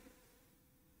কটা দিন?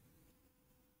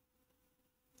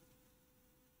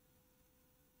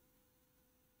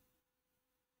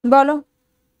 বলো।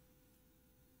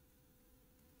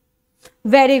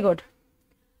 Very good,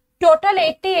 total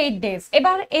 88 days.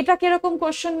 এবার এটা কিরকম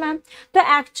কোশ্চেন ম্যাম? তো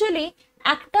অ্যাকচুয়ালি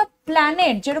একটা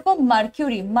প্ল্যানেট যেরকম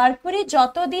মার্কিউরি, মার্কিউরি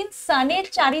যতদিন সানের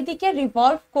চারিদিকে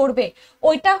রিভলভ করবে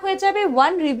ওইটা হয়ে যাবে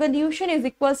 1 রিভলিউশন ইজ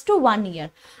ইকুয়ালস টু 1 ইয়ার।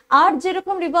 আর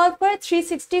যেরকম রিভলভ করে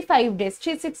 365 days,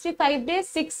 365 days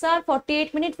 6 hour 48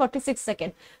 minute 46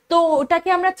 second. তো ওটাকে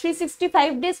আমরা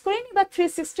 365 ডেজ করে নিই বা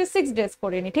 366 ডেজ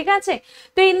করে নিই, ঠিক আছে।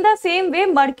 তো in the same way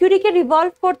মার্কিউরিকে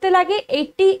revolve করতে লাগে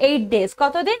 88 ডেজ।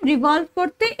 কতদিন রিভলভ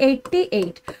করতে?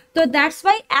 88। তো দ্যাটস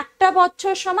ওয়াই একটা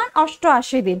বছর সমান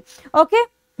 88 দিন। ওকে,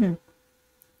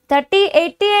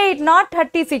 88 নট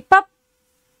 36।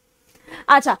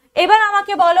 আচ্ছা, এবার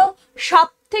আমাকে বলো সব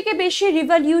থেকে বেশি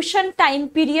রিভলিউশন টাইম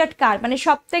পিরিয়ড কার? মানে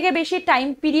সব থেকে বেশি টাইম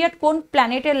পিরিয়ড কোন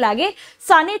প্ল্যানেটের লাগে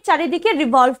সানের চারিদিকে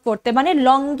রিভলভ করতে? মানে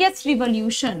লংগেস্ট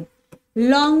রিভলিউশন,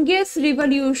 লংগেস্ট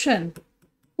রিভলিউশন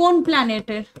কোন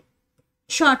প্ল্যানেটের?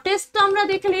 শর্টেস্ট তো আমরা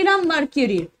দেখে নিলাম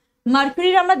মার্কিউরির,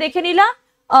 মার্কিউরির আমরা দেখে নিলাম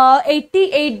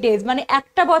 88 ডেজ, মানে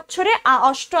একটা বছরে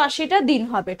 88টা দিন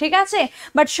হবে, ঠিক আছে।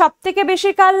 বাট সব থেকে বেশি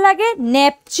কার লাগে?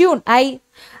 नेपच्यून।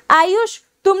 आयुष,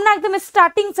 तुम ना एकदम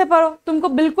स्टार्टिंग से पढ़ो, तुमको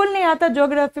बिल्कुल नहीं आता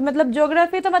ज्योग्राफी, मतलब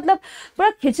ज्योग्राफी तो मतलब पूरा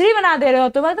खिचड़ी बना दे रहे हो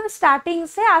तुम। मतलब स्टार्टिंग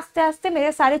से आस्ते आस्ते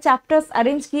मेरे सारे चैप्टर्स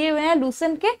अरेंज किए हुए हैं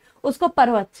लूसेंट के, उसको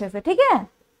पढ़ो अच्छे से, ठीक है।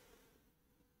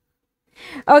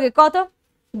 ओके, कत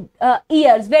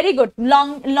years, very good,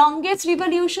 longest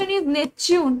revolution is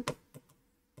Neptune,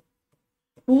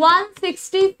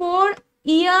 164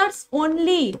 years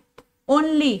only,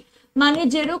 only। মানে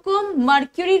যেরকম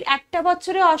মার্কিউরির একটা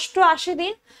বছরে 88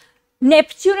 দিন,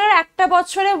 নেপচুনের একটা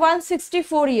বছরে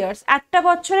 164 ইয়ার্স, একটা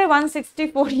বছরে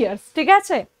 164 ইয়ার্স, ঠিক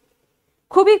আছে।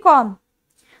 খুবই কম,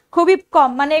 খুবই কম।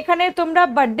 মানে এখানে তোমরা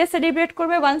বার্থডে সেলিব্রেট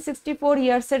করবে 164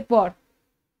 ইয়ার্স এর পর।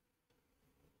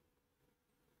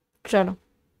 চলো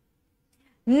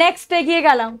নেক্সট এগিয়ে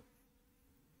গেলাম।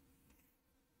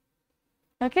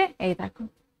 ওকে, এই দেখো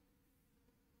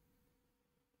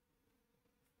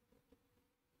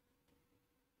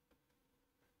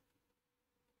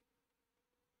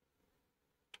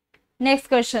next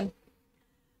question.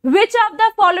 which of the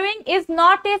following is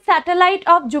not a satellite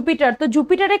of Jupiter? তো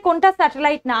জুপিটারে কোনটা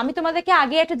স্যাটেলাইট না? আমি তোমাদেরকে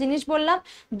আগে একটা জিনিস বললাম,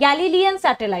 Galilean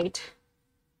satellite.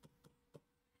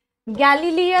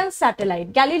 Galilean satellite,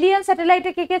 Galilean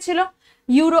স্যাটেলাইটে কে কে ছিল?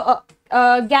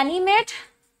 গ্যানিমেড,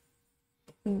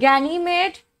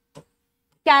 গ্যানিমেড,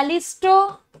 ক্যালিস্টো,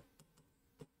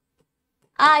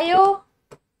 আয়ো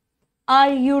আর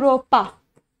ইউরোপা।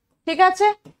 ঠিক আছে,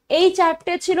 এই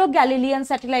চারটে ছিল গ্যালিলিয়ান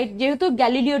স্যাটেলাইট, যেহেতু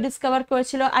গ্যালিলিও ডিসকভার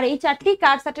করেছিল। আর এই চারটি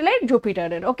কার স্যাটেলাইট?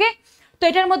 জুপিটারের। ওকে, তো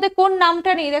এটার মধ্যে কোন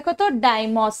নামটা নেই দেখো তো?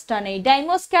 ডাইমসটা নেই।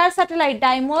 ডাইমস কার satellite?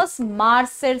 ডাইমস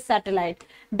মার্সের satellite.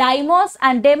 ডাইমস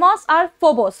and ডেমস R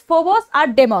Phobos, Phobos আর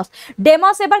ডেমস।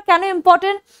 ডেমস এবার কেন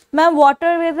ইম্পর্টেন্ট ম্যাম?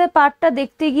 ওয়াটারওয়েজের পার্টটা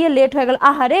দেখতে গিয়ে লেট হয়ে গেল,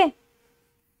 আহারে।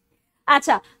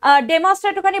 আচ্ছা, ডেমসটা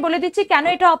একটুখানি বলে দিচ্ছি কেন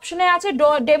এটা অপশনে আছে।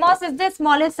 ডেমস ইজ দ্য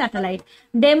স্মলেস্ট স্যাটেলাইট।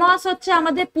 ডেমস হচ্ছে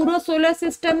আমাদের পুরো সোলার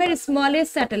সিস্টেমের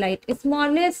স্মলেস্ট স্যাটেলাইট,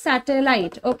 স্মলেস্ট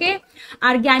স্যাটেলাইট। ওকে,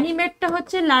 আর গ্যানিমেডটা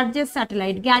হচ্ছে largest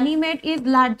satellite. Ganymede is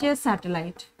largest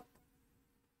satellite.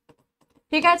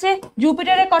 ঠিক আছে,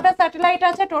 জুপিটারে কটা স্যাটেলাইট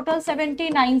আছে? Total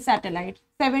 79 satellite,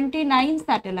 79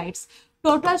 satellites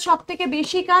total. সব থেকে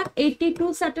বেশি কার? 82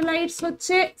 স্যাটেলাইটস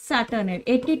হচ্ছে স্যাটার্নের।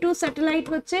 82 স্যাটেলাইট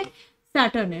হচ্ছে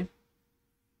স্যাটার্নের।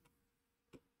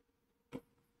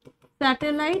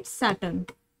 Satellite Saturn.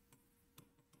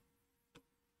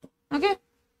 Okay,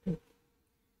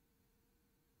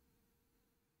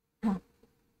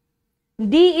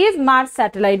 D is Mars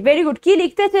satellite. Very good. কি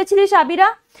লিখতে চেয়েছিলি সাবিরা?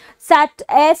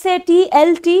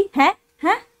 SATLT। হ্যাঁ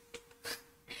হ্যাঁ,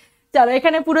 চলো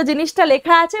এখানে পুরো জিনিসটা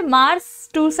লেখা আছে। মার্স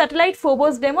 2 স্যাটেলাইট,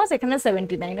 ফোবস, ডেমস, এখানে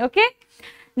 79। ওকে,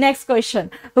 next question.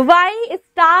 Y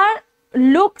star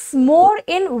looks more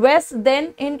in West then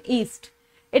in east?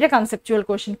 এটা কনসেপচুয়াল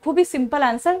কোয়েশ্চেন, খুবই সিম্পল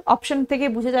অ্যান্সার, অপশন থেকে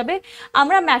বুঝে যাবে।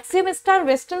 আমরা ম্যাক্সিমাম স্টার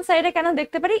ওয়েস্টার্ন সাইডে কেন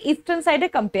দেখতে পারি, ইস্টার্ন সাইডে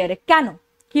কম্পেয়ারে কেন?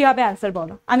 কি হবে অ্যান্সার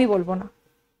বলো, আমি বলবো না।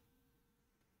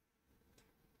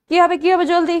 কি হবে, কি হবে,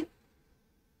 জলদি।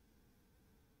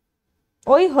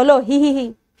 ওই হলো হি হি হি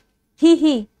হি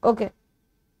হি। ওকে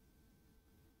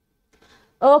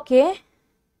ওকে,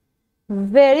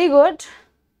 ভেরি গুড,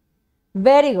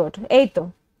 ভেরি গুড। এই তো,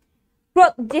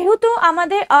 যেহেতু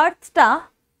আমাদের আর্থটা,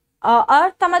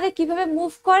 আর্থ আমাদের কিভাবে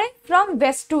মুভ করে? From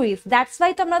West two east. That's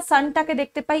why তো আমরা সানটাকে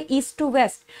দেখতে পাই ইস্ট টু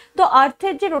ওয়েস্ট। তো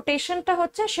আর্থের যে রোটেশনটা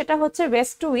হচ্ছে সেটা হচ্ছে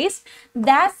West two east.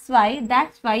 That's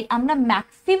why আমরা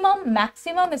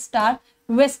ম্যাক্সিমাম স্টার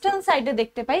ওয়েস্টার্ন সাইডে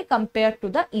দেখতে পাই compare to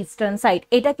the eastern side.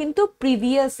 এটা কিন্তু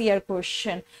প্রিভিয়াস ইয়ার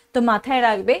কোয়েশ্চেন, তো মাথায়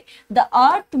রাখবে। দ্য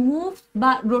আর্থ মুভ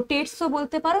বা রোটেটসও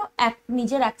বলতে পারো,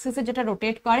 নিজের অ্যাক্সিসে যেটা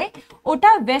রোটেট করে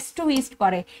ওটা ওয়েস্ট টু ইস্ট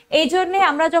করে। এই জন্যে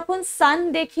আমরা যখন সান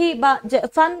দেখি বা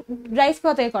সান রাইজ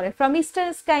কোথায় করে? From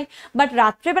eastern sky. বাট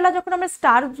রাত্রেবেলা যখন আমরা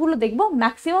স্টার গুলো দেখবো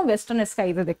ম্যাক্সিমাম ওয়েস্টার্ন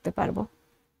স্কাইতে দেখতে পারবো।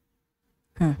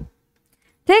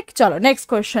 ঠিক, চলো next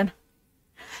question.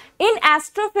 In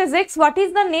astrophysics, what is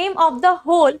the name of the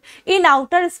hole in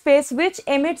outer space which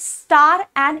emits star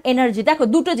and energy? দেখো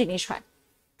দুটো জিনিস হয়,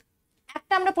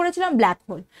 একটা আমরা পড়েছিলাম ব্ল্যাক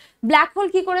হোল। ব্ল্যাক হোল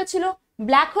কি করেছিল?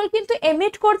 ব্ল্যাক হোল কিন্তু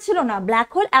এমিট করছিল না, ব্ল্যাক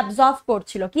হোল অ্যাবজর্ব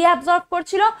করছিল। কি অ্যাবজর্ব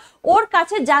করছিল? ওর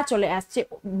কাছে যা চলে আসছে।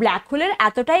 ব্ল্যাক হোলের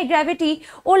এতটাই গ্র্যাভিটি,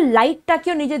 ও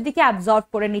লাইটটাকেও নিজের দিকে অ্যাবজর্ব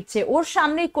করে নিচ্ছে। ওর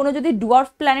সামনে কোনো যদি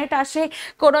ডুয়ার্ফ প্ল্যানেট আসে,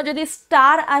 কোনো যদি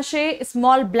স্টার আসে,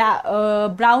 স্মল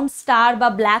ব্রাউন স্টার বা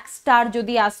ব্ল্যাক স্টার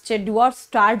যদি আসছে, ডুয়ার্ফ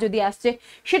স্টার যদি আসছে,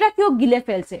 সেটা কেউ গিলে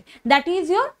ফেলছে। That is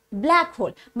your black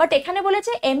hole. But এখানে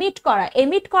বলেছে এমিট করা।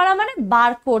 এমিট করা মানে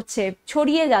বার করছে,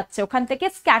 ছড়িয়ে যাচ্ছে, ওখান থেকে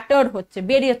স্ক্যাটার হচ্ছে,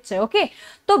 বেরিয়েছে। ওকে,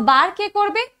 তো বার কে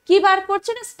করবে? কি বার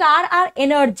করছে না? স্টার আর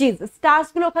এনার্জিজ, স্টার্স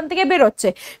গুলো ওখান থেকে বেরোচ্ছে।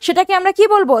 সেটাকে আমরা কি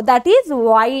বলবো? That is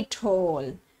white whole.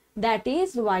 That is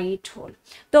white whole.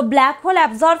 তো ব্ল্যাক হোল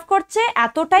অ্যাবজর্ভ করছে,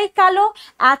 এতটাই কালো,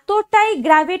 এতটাই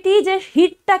গ্র্যাভিটি যে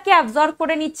হিটটাকে অ্যাবজর্ভ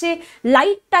করে নিচ্ছে,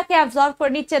 লাইটটাকে অ্যাবজর্ভ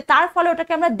করে নিচ্ছে, তার ফলে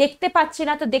ওটাকে আমরা দেখতে পাচ্ছি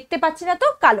না। তো দেখতে পাচ্ছি না, তো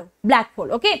কালো, ব্ল্যাক হোল।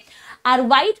 ওকে, আর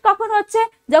হোয়াইট কখন হচ্ছে?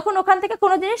 যখন ওখান থেকে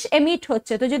কোনো জিনিস এমিট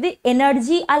হচ্ছে। তো যদি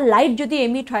এনার্জি আর লাইট যদি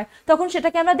এমিট হয় তখন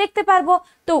সেটাকে আমরা দেখতে পারবো।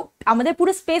 তো আমাদের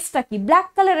পুরো স্পেসটা কি? ব্ল্যাক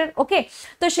কালারের। ওকে,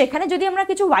 তো সেখানে যদি আমরা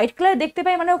কিছু হোয়াইট কালার দেখতে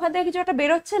পাই, মানে ওখান থেকে কিছু একটা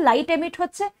বেরোচ্ছে, লাইট এমিট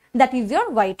হচ্ছে, that is your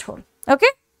white whole. ওকে,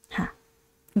 হ্যাঁ,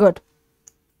 গুড।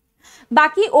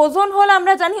 বাকি ওজোন হোল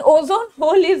আমরা জানি, ozone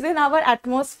whole is in our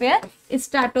atmosphere,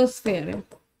 স্ট্র্যাটোস্ফিয়ারে।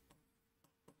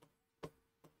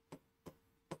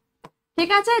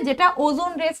 ঠিক আছে, যেটা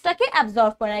ওজোন রেসটাকে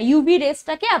অ্যাবজর্ব করে, ইউভি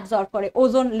রেসটাকে অ্যাবজর্ব করে,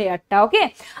 ওজোন লেয়ারটা। ওকে,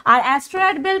 আর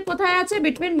অ্যাস্টেরয়েড বেল্ট কোথায় আছে?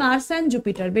 Between Mars and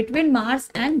Jupiter, between Mars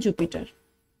and Jupiter.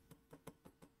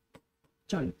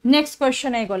 চলো নেক্সট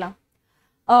কোয়েশ্চেনে এগোলাম।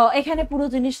 এখানে পুরো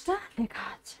জিনিসটা লেখা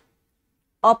আছে,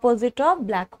 opposite of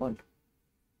black hole.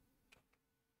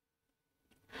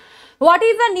 What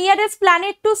is the nearest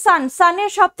planet two সান?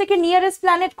 সানের সব থেকে নিয়ারেস্ট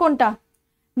প্ল্যানেট কোনটা?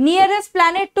 নিয়ারেস্ট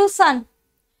প্ল্যানেট টু সান,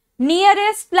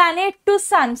 নিয়ারেস্ট প্ল্যানেট টু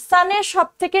সান, সানের সব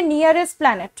থেকে নিয়ারেস্ট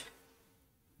প্ল্যানেট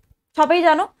সবাই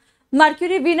জানো,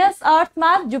 মার্কিউরি, ভিনাস, আর্থ,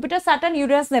 Mars, Jupiter, Saturn,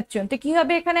 Uranus, Neptune. তো কি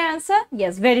হবে এখানে answer?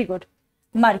 Yes, very good,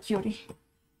 mercury.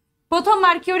 প্রথম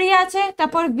মার্কিউরি আছে,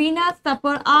 তারপর ভিনাস,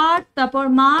 তারপর আর্থ, তারপর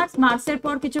মার্স, মার্সের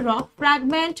পর কিছু রক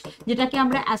ফ্র্যাগমেন্ট যেটাকে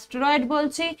আমরা অ্যাস্টেরয়েড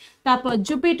বলছি, তারপর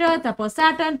জুপিটার, তারপর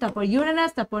স্যাটার্ন, তারপর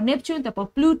ইউরেনাস, তারপর নেপচুন, তারপর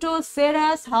প্লুটো,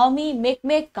 সেরাস, হাউমি,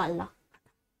 মেকমেক, কাল্লা।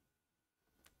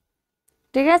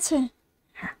 ঠিক আছে,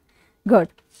 গুড।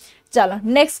 চলো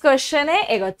নেক্সট কোয়েশ্চেনে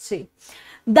এগোচ্ছি।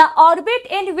 The orbit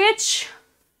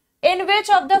in which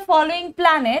of the following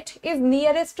planet is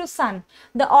nearest to sun?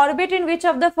 The orbit in which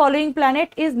of the following planet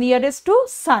is nearest to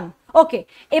sun? Okay,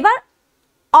 এবার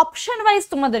option wise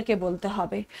তোমাদেরকে বলতে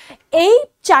হবে এই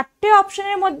চারটে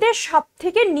অপশনের মধ্যে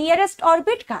সবথেকে নিয়ারেস্ট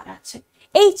অরবিট কার আছে।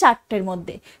 এই চারটের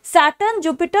মধ্যে স্যাটার্ন,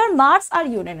 জুপিটার, মার্স আর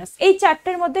ইউরেনাস, এই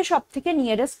চারটের মধ্যে সবথেকে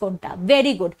নিয়ারেস্ট কোনটা?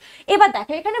 Very good. এবার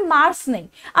দেখো এখানে মার্স নেই,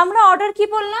 আমরা অর্ডার কি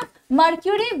বললাম?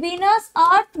 মার্কিউরি, ভিনাস,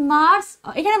 আর্থ, মার্স।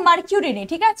 এখানে মার্কিউরি নেই,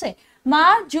 ঠিক আছে,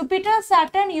 Mars, Jupiter,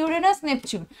 Saturn, Uranus,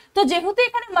 Neptune. তো যেহেতু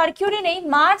এখানে মার্কিউরি নেই,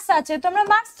 মার্স আছে, তো আমরা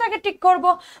মার্সটাকে টিক করব।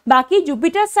 বাকি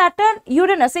জুপিটার, স্যাটার্ন,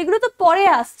 ইউরেনাস এগুলো তো পরে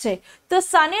আসছে। তো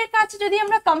সানের কাছে যদি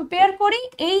আমরা কম্পেয়ার করি,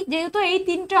 এই যেহেতু এই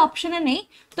তিনটে অপশনে নেই,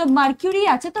 তো মার্কিউরি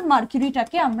আছে, তো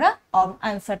মার্কিউরিটাকে আমরা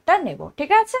আনসারটা নেব।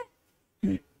 ঠিক আছে,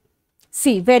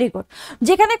 সি, ভেরি গুড।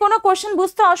 যেখানে কোনো কোশ্চেন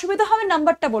বুঝতে অসুবিধা হবে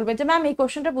নাম্বারটা বলবে যে ম্যাম এই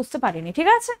কোশ্চেনটা বুঝতে পারিনি। ঠিক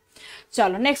আছে,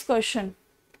 চলো নেক্সট কোশ্চেন।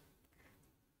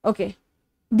 ওকে,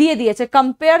 দিয়ে দিয়েছে,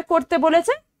 কম্পেয়ার করতে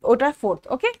বলেছে, ওটা ফোর্থ।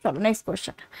 ওকে, চলো next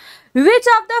question. Which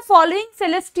of the following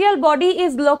celestial body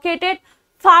is located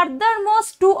further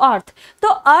most to earth? তো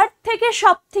আর্থ থেকে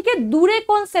সব থেকে দূরে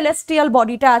কোন সেলেস্টিয়াল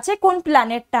বডিটা আছে, কোন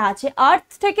প্ল্যানেটটা আছে আর্থ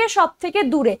থেকে সব থেকে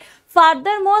দূরে,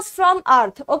 further most from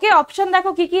earth. Okay, option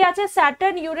দেখো কি কি আছে,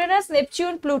 Saturn, Uranus,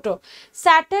 Neptune, Pluto.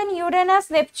 Saturn, Uranus,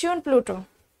 Neptune, Pluto.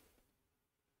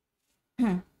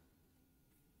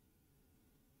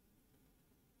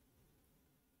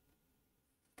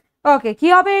 ওকে, কি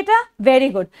হবে এটা? ভেরি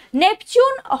গুড,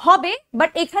 নেপচুন হবে,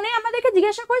 বাট এখানে আমাদেরকে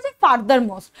জিজ্ঞাসা করেছে ফার্দার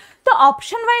মোস্ট। তো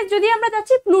অপশন ওয়াইজ যদি আমরা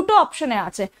যাচ্ছি, প্লুটো অপশনে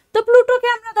আছে, তো প্লুটোকে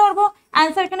আমরা ধরবো,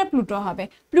 অ্যান্সার এখানে প্লুটো হবে।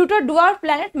 প্লুটো ডুয়ার্ফ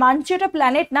প্ল্যানেট, মানছি এটা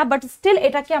প্ল্যানেট না, বাট স্টিল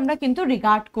এটাকে আমরা কিন্তু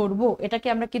রিগার্ড করব, এটাকে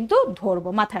আমরা কিন্তু ধরবো,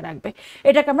 মাথায় রাখবে,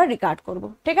 এটাকে আমরা রিগার্ড করব।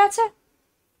 ঠিক আছে,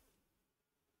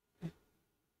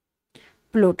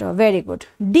 Pluto, very good.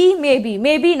 D maybe,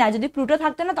 maybe না, যদি প্লুটো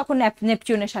থাকতো না তখন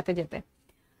নেপচুনের সাথে যেতে।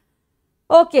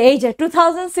 ওকে, এই যে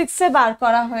 2006 বার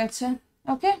করা হয়েছে।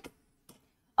 ওকে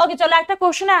ওকে, চলো একটা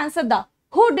কোশ্চেনের অ্যান্সার দাও।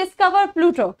 হু ডিসকভার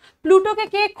প্লুটো? প্লুটোকে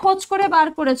কে খোঁজ করে বার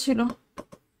করেছিল?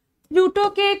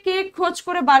 প্লুটোকে কে খোঁজ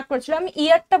করে বার করেছিল? আমি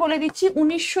ইয়ারটা বলে দিচ্ছি,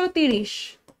 1930।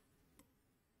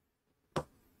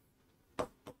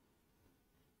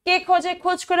 কে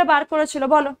খোঁজ করে বার করেছিল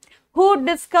বলো? হু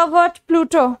discovered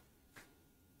Pluto?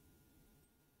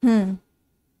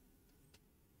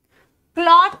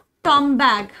 Clod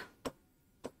টমব্যাগ।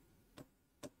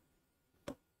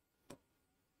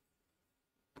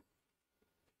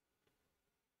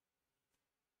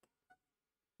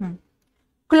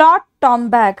 Claude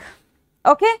Tombaugh.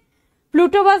 Okay,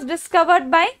 Pluto was discovered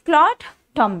by Claude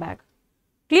Tombaugh.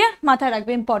 Clear? মাথায়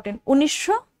রাখবে, important,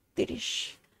 1930।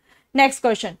 Next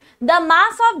question. The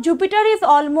mass of Jupiter is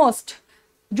almost,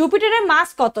 জুপিটারের মাস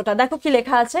কতটা? দেখো কি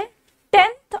লেখা আছে,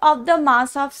 10th of the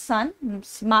mass of sun,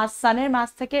 সানের মাস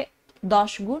থেকে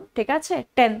 10 গুণ। ঠিক আছে,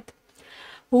 10th।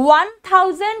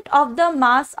 1000 of the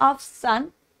mass of sun,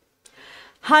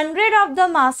 100 of the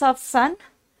mass of sun,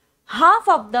 half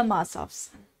of the mass of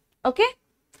sun. ওকে,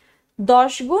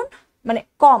 10 গুণ মানে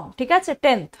কম। ঠিক আছে,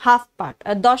 10th, হাফ পার্ট,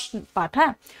 10 পার্ট।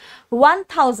 হ্যাঁ,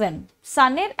 1000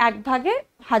 সানের 1 ভাগের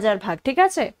 1000 ভাগ। ঠিক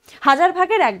আছে, 1000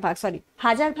 ভাগের 1 ভাগ, সরি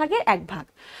 1000 ভাগের 1 ভাগ,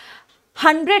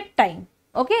 100 টাইম।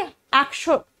 ওকে,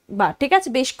 100 বার। ঠিক আছে,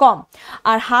 বেশ কম।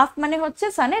 আর হাফ মানে হচ্ছে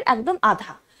সানের একদম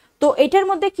আধা। তো এটার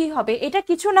মধ্যে কি হবে? এটা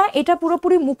কিছু না, এটা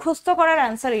পুরোপুরি মুখস্থ করার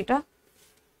অ্যান্সার এটা।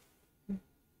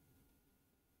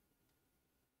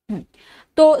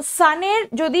 তো সানের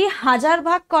যদি 1000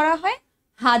 ভাগ করা হয়,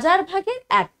 1000 ভাগের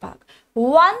 1 ভাগ,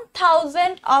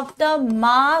 1000 of the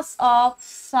mass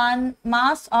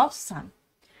of sun,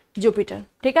 Jupiter.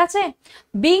 ঠিক আছে,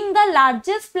 being the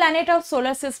largest planet of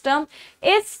solar system,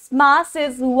 its mass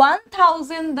is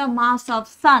 1000 the mass of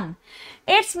sun.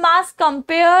 Its mass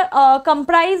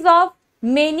comprise of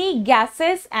many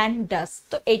gases and dust.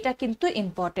 তো এটা কিন্তু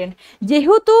ইম্পর্টেন্ট,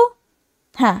 যেহেতু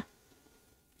হ্যাঁ,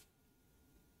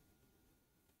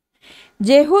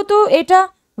 যেহেতু এটা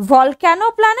ভলক্যানো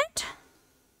প্ল্যানেট।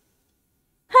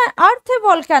 হ্যাঁ, আর্থে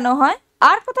ভলক্যানো হয়,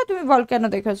 আর কোথাও তুমি ভলক্যানো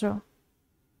দেখেছো?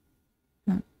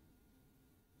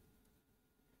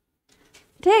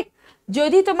 ঠিক,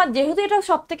 যদি তোমার যেহেতু এটা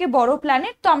সব থেকে বড়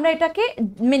প্ল্যানেট, তো আমরা এটাকে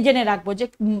জেনে রাখবো যে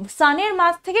সানের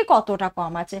মাস থেকে কতটা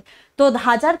কম আছে, তো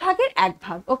 1000 ভাগের 1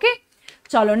 ভাগ। ওকে,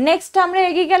 চলো নেক্সট আমরা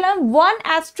এগিয়ে গেলাম। 1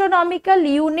 astronomical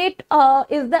unit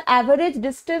is the average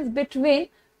distance between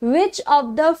which of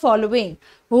the following?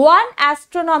 1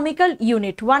 astronomical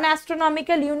unit, 1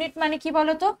 astronomical unit মানে কি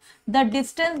বলতো? The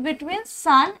distance between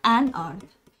sun and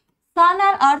earth, sun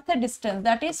and earth distance,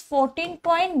 that is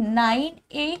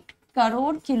 14.98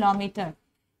 crore kilometer,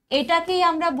 এটাকেই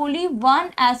আমরা বলি 1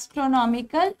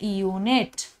 astronomical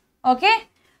unit। ওকে,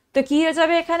 তো কি হয়ে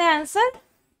যাবে এখানে answer?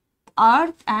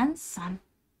 Earth and San.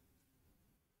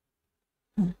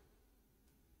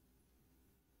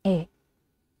 A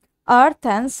earth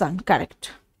and San correct,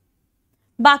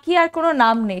 বাকি আর কোনো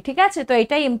নাম নেই। ঠিক আছে, তো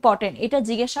এটাই ইম্পর্টেন্ট, এটা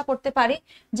জিজ্ঞাসা করতে পারি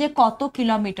যে কত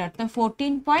কিলোমিটার, তো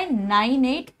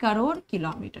 14.98 crore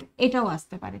কিলোমিটার, এটাও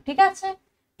আসতে পারে। ঠিক আছে,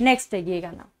 নেক্সট এগিয়ে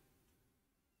গেলাম।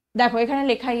 দেখো এখানে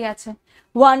লেখাই আছে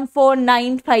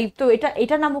 1495, তো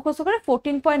এটা না মুখস্থ করে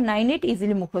 14.98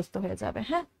 ইজিলি মুখস্থ হয়ে যাবে।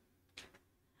 হ্যাঁ,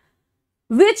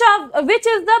 which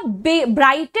is the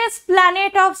brightest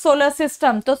planet of solar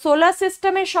system? তো সোলার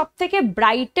সিস্টেমের সব থেকে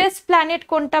ব্রাইটেস্ট প্ল্যানেট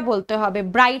কোনটা বলতে হবে।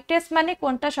 ব্রাইটেস্ট মানে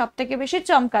কোনটা সব থেকে বেশি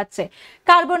চমকাচ্ছে,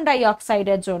 কার্বন ডাই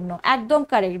অক্সাইডের জন্য, একদম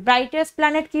কারেক্ট। ব্রাইটেস্ট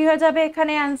প্ল্যানেট কি হয়ে যাবে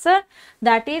এখানে অ্যান্সার?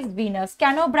 That is Venus.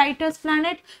 কেন brightest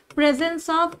planet? Presence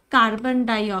of carbon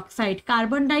die oxide,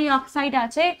 carbon die oxide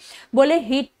আছে বলে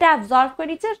হিটটা অ্যাবজর্ব করে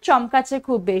নিচ্ছে, চমকাচ্ছে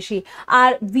খুব বেশি।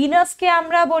 আর ভিনাসকে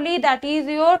আমরা বলি দ্যাট ইজ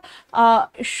ইওর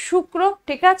শুক্র।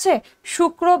 ঠিক আছে,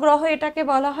 শুক্র গ্রহ এটাকে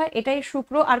বলা হয়, এটাই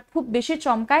শুক্র, আর খুব বেশি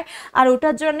চমকায়। আর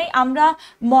ওটার জন্যই আমরা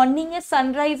মর্নিং এর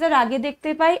সানরাইজের আগে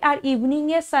দেখতে পাই আর ইভিনিং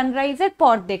এর সানরাইজের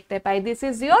পর দেখতে পাই। This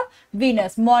is your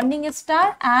Venus. Morning star,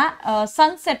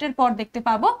 সানসেটের পর দেখতে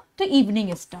পাবো তো evening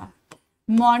star,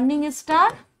 morning star,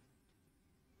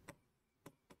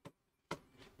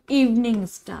 evening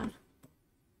star.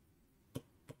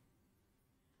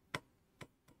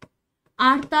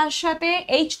 আর তার সাথে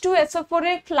H2SO4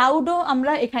 এর ক্লাউডও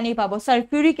আমরা এখানেই পাবো,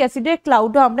 সালফিউরিক অ্যাসিডের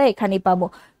ক্লাউডও আমরা এখানেই পাবো।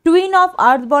 টুইন অফ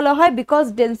আর্থ বলা হয় বিকজ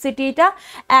ডেন্সিটিটা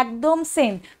একদম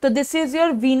সেম। তো this is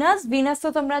your Venus. Venus তো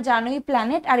তোমরা জানোই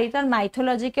প্ল্যানেট, আর এটার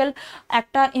মাইথোলজিক্যাল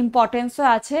একটা ইম্পর্টেন্সও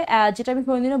আছে, যেটা আমি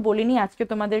কোনোদিনও বলিনি, আজকে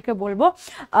তোমাদেরকে বলবো।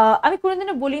 আমি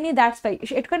কোনোদিনও বলিনি, দ্যাটস ফাই,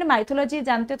 একটুখানি মাইথোলজি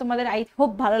জানতে তোমাদের আই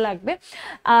হোপ ভালো লাগবে।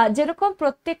 যেরকম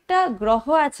প্রত্যেকটা গ্রহ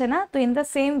আছে না, তো ইন দ্য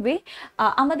সেম ওয়ে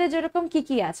আমাদের যেরকম কি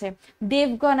কি আছে,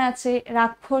 দেবগণ আছে,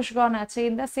 রাক্ষসগণ আছে,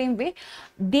 ইন দ্য সেম ওয়ে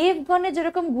দেবগণের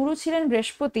যেরকম গুরু ছিলেন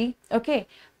বৃহস্পতি, ওকে,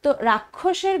 তো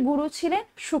রাক্ষসের গুরু ছিলেন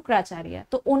শুক্রাচার্য,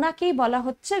 তো ওনাকেই বলা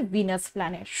হচ্ছে ভিনাস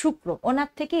প্ল্যানেট, শুক্র, ওনার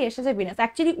থেকেই এসেছে ভিনাস,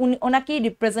 অ্যাকচুয়ালি ওনাকেই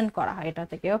রিপ্রেজেন্ট করা হয় এটা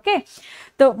থেকে। ওকে,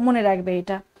 তো মনে রাখবে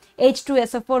এটা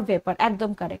H2SO4 ভেপার,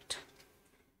 একদম কারেক্ট।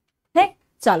 ঠিক,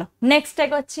 চলো নেক্সট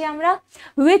এগোচ্ছি আমরা।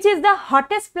 Which is the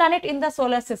hottest planet in the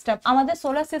solar system? আমাদের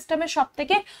সোলার সিস্টেমের সব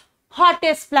থেকে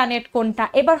হটেস্ট প্ল্যানেট কোনটা?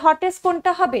 এবার হটেস্ট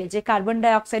কোনটা হবে? যে কার্বন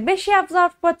ডাই অক্সাইড বেশি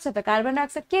অ্যাবজর্ব করছে, তো কার্বন ডাই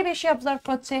অক্সাইড কে বেশি অ্যাবজর্ব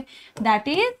করছে? That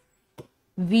is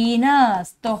Venus.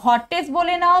 তো হটেস্ট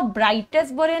বলে নাও,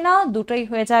 ব্রাইটেস্ট বলে নাও, দুটোই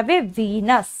হয়ে যাবে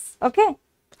ভিনাস। ওকে,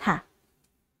 হ্যাঁ,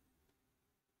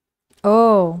 ও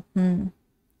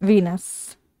ভিনাস,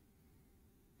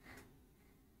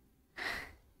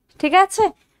 ঠিক আছে,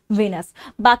 ভিনাস।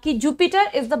 বাকি Jupiter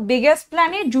is the biggest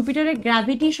planet, জুপিটারের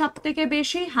gravity সব থেকে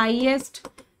বেশি, হাইয়েস্ট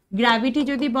গ্র্যাভিটি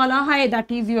যদি বলা হয় that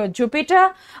is your Jupiter.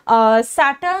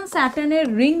 Saturn, স্যাটার্নের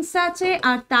Rings আছে,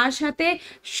 আর তার সাথে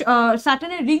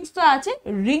স্যাটার্নের রিংস তো আছে,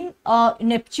 রিং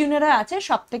নেপচুনেরও আছে,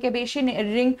 সব থেকে বেশি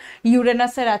রিং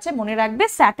ইউরেনাসের আছে। মনে রাখবে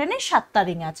স্যাটার্নের 7টা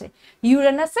রিং আছে,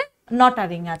 ইউরেনাসের 9টা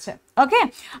রিং আছে। ওকে,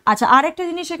 আচ্ছা, আরেকটা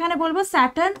জিনিস এখানে বলবো,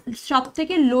 স্যাটার্ন সব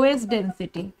থেকে লোয়েস্ট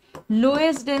ডেন্সিটি,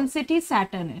 লোয়েস্ট ডেন্সিটি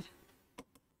স্যাটার্নের,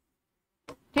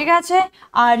 ঠিক আছে।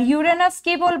 আর ইউরেনাস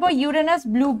কি বলবো? Uranus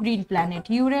blue green planet,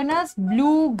 Uranus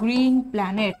blue green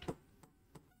planet.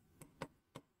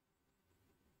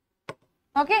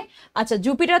 ওকে, আচ্ছা,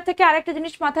 জুপিটার থেকে আরেকটা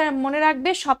জিনিস মাথায় মনে রাখবে,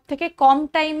 সব থেকে কম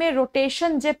টাইমে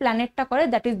রোটেশন যে প্ল্যানেটটা করে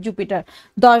দ্যাট ইজ জুপিটার,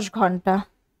 10 ঘন্টা।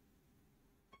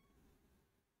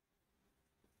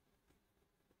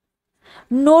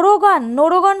 নরগণ,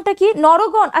 নরগণটা কি?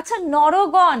 নরগণ, আচ্ছা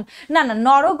নরগণ, না না,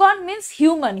 নরগণ মিন্স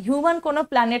হিউম্যান, হিউম্যান কোনো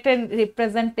প্ল্যানেটের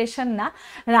রিপ্রেজেন্টেশন না।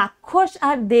 রাক্ষস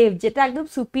আর দেব, যেটা একদম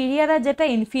সুপিরিয়ার আর যেটা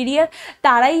ইনফিরিয়ার,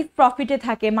 তারাই প্রফিটে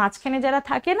থাকে, মাঝখানে যারা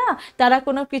থাকে না তারা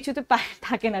কোনো কিছুতে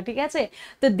থাকে না। ঠিক আছে,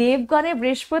 তো দেবগণে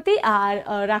বৃহস্পতি আর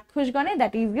রাক্ষসগণে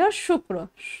দ্যাট ইজ ইয়োর শুক্র,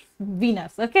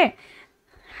 ভিনাস। ওকে,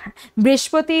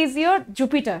 বৃহস্পতি ইজ ইয়োর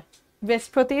জুপিটার,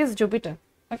 বৃহস্পতি is Jupiter.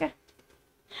 Okay,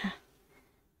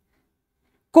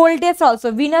 coldest also,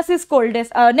 Venus is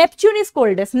coldest, Neptune is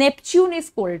coldest, Neptune is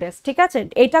coldest, ঠিক আছে,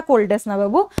 এটা কোল্ডেস্ট না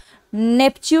বাবু,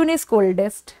 নেপচুন ইজ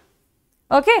কোল্ডেস্ট।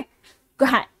 ওকে,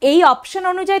 হ্যাঁ এই অপশন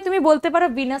অনুযায়ী তুমি বলতে পারো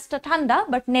ভিনাসটা ঠান্ডা,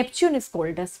 but Neptune is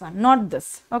coldest one, not this.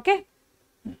 Okay,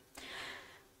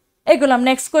 এগুলাম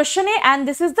next কোয়েশ্চেনে, and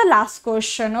this is the last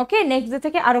question. Okay, next day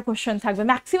থেকে আরো কোয়েশ্চেন থাকবে,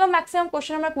 ম্যাক্সিমাম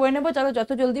কোয়েশ্চেন আমরা করে নেবো, চলো যত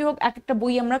জলদি হোক এক একটা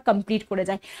বই আমরা কমপ্লিট করে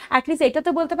যাই। অ্যাটলিস্ট এটা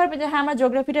তো বলতে পারবে যে হ্যাঁ আমার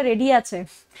জিওগ্রাফিটা রেডি আছে।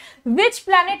 Which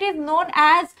planet is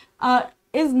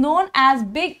known as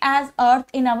big as earth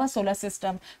in our solar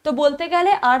system? তো বলতে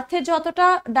গেলে আর্থের যতটা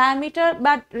ডায়ামিটার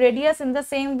বা radius in the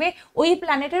same way, ওই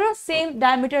প্ল্যানেটেরও সেম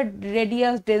ডায়ামিটার,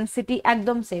 রেডিয়াস, ডেন্সিটি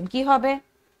একদম সেম। কি হবে?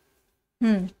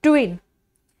 টুইন।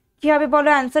 কি হবে বলো,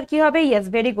 অ্যান্সার কি হবে? Yes,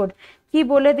 very good. কি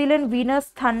বলে দিলেন, ভিনাস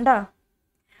ঠান্ডা?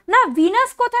 না, ভিনাস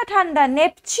কোথায় ঠান্ডা,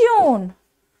 নেপচুন।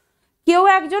 কেউ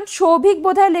একজন সৌভিক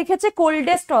বোধহয় লিখেছে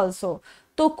কোল্ডেস্ট অলসো,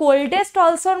 তো কোল্ডেস্ট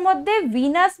অলসোর মধ্যে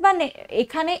ভিনাস বা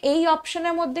এখানে এই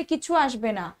অপশনের মধ্যে কিছু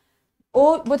আসবে না, ও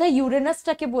বোধহয়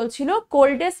ইউরেনাসটাকে বলছিল।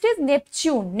 Coldest is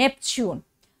Neptune, Neptune.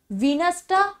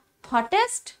 ভিনাসটা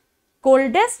hottest,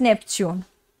 coldest Neptune,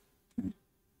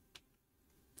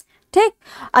 ঠিক।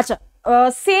 আচ্ছা,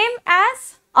 সেম অ্যাজ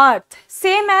আর্থ,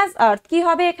 সেম অ্যাজ আর্থ কি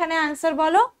হবে এখানে অ্যান্সার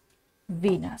বলো?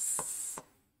 ভিনাস।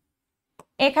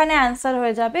 এখানে অ্যান্সার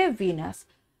হয়ে যাবে ভিনাস।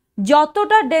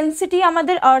 যতটা ডেন্সিটি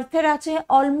আমাদের আর্থের আছে,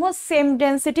 অলমোস্ট সেম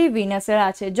ডেন্সিটি ভিনাসের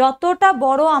আছে। যতটা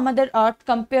বড় আমাদের আর্থ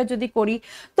কম্পেয়ার যদি করি,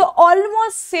 তো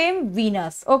almost same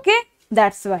Venus. Okay,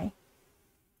 that's why.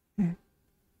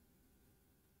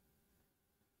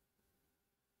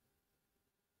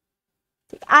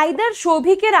 Either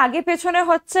সৌভিকের আগে পেছনে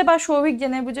হচ্ছে, বা সৌভিক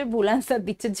জেনে বুঝে ভুল অ্যান্সার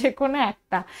দিচ্ছে, যে কোনো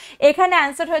একটা। এখানে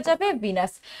অ্যান্সার হয়ে যাবে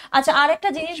ভিনাস। আচ্ছা, আরেকটা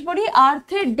জিনিস বলি,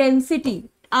 আর্থের ডেন্সিটি,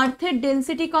 আর্থের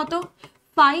ডেন্সিটি কত?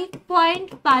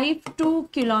 5.52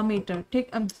 কিলোমিটার, ঠিক,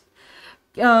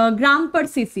 গ্রাম পার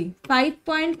সিসি,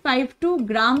 5.52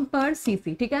 গ্রাম পার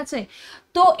সিসি, ঠিক আছে।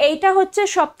 তো এইটা হচ্ছে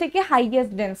সব থেকে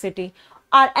হাইয়েস্ট ডেন্সিটি,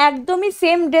 আর একদমই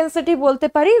সেম ডেন্সিটি বলতে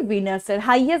পারি ভিনাসের।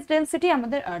 হাইয়েস্ট ডেন্সিটি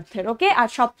আমাদের আর্থের, ওকে, আর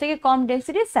সব থেকে কম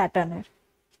ডেন্সিটি স্যাটার্নের।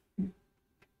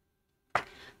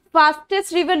 ফাস্টেস্ট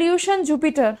রিভলিউশন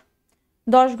জুপিটার,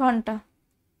 10 ঘন্টা।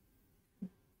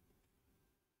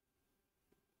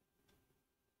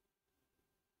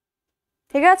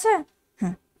 ঠিক আছে,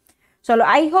 চলো,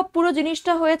 আই হোপ পুরো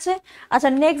জিনিসটা হয়েছে। আচ্ছা,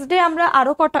 নেক্সট ডে আমরা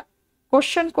আরো কটা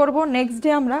কোশ্চেন করব, নেক্সট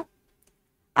ডে আমরা,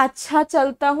 আচ্ছা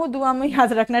চলতা হুঁ দুয়া में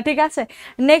याद रखना, ঠিক আছে।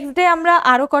 নেক্সট ডে আমরা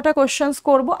আরো কটা কোশ্চেন্স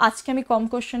করব, আজকে আমি কম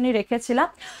কোশ্চেনই রেখেছিলাম।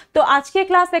 তো আজকে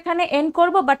ক্লাস এখানে এন্ড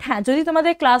করব, বাট হ্যাঁ যদি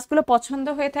তোমাদের ক্লাসগুলো পছন্দ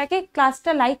হয়ে থাকে,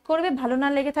 ক্লাসটা লাইক করবে, ভালো না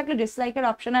লেগে থাকলে ডিসলাইকের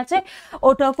অপশন আছে,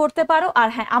 ওটাও করতে পারো। আর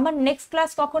হ্যাঁ, আমার নেক্সট ক্লাস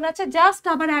কখন আছে, জাস্ট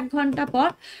আবার 1 ঘন্টা পর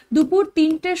দুপুর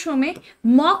 3টের সময়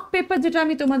মক পেপার, যেটা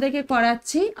আমি তোমাদেরকে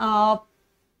করাচ্ছি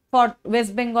ফর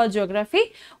ওয়েস্ট বেঙ্গল জিওগ্রাফি,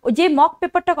 যে মক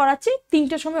পেপারটা করাচ্ছি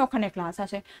 3টের সময়, ওখানে ক্লাস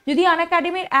আছে। যদি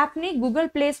আনএকাডেমির অ্যাপ নেই, গুগল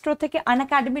প্লে স্টোর থেকে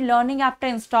আনএকাডেমি লার্নিং অ্যাপটা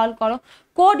ইনস্টল করো,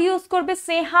 কোড ইউজ করবে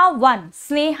স্নেহা1,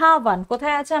 স্নেহা1।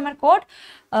 কোথায় আছে আমার কোড,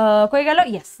 কই গেল,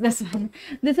 yes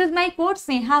this is my code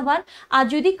স্নেহা1। আর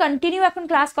যদি কন্টিনিউ এখন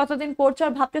ক্লাস কতদিন করছো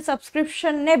আর ভাবতে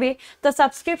সাবস্ক্রিপশন নেবে, তো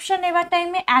সাবস্ক্রিপশন নেওয়ার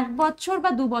টাইমে 1 বছর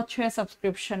বা 2 বছরের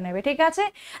সাবস্ক্রিপশন নেবে, ঠিক আছে।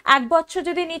 1 বছর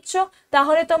যদি নিচ্ছ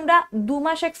তাহলে তোমরা 2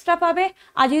 মাস এক্সট্রা পাবে,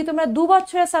 আর যদি তোমরা 2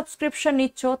 বছরের সাবস্ক্রিপশন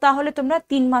নিচ্ছ তাহলে তোমরা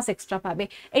 3 মাস এক্সট্রা পাবে।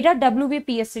 এটা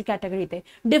WBPSC ক্যাটাগরিতে,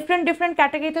 ডিফারেন্ট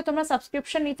ক্যাটাগরিতে তোমরা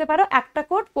সাবস্ক্রিপশন নিতে পারো। একটা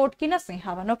কোড কিনা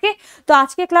স্নেহাবান। ওকে, তো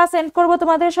আজকে ক্লাস এন্ড করবো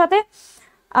তোমাদের সাথে,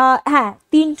 হ্যাঁ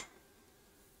 3,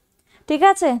 ঠিক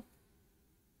আছে।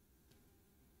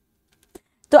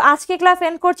 তো আজকে ক্লাস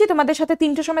এন্ড করছি, তোমাদের সাথে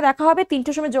 3টের সময় দেখা হবে।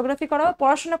 3টের সময় জিওগ্রাফি করাবো,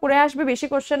 পড়াশোনা করে আসবে, বেশি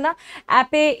কোশ্চেন না,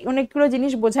 অ্যাপে অনেকগুলো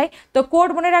জিনিস বোঝাই। তো কোড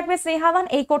মনে রাখবে স্নেহাবান,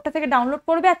 এই কোডটা থেকে ডাউনলোড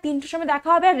করবে। আর 3টের সময় দেখা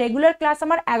হবে। আর রেগুলার ক্লাস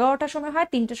আমার 11টার সময় হয়,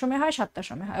 3টের সময় হয়, 7টার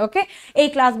সময় হয়। ওকে, এই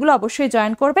ক্লাসগুলো অবশ্যই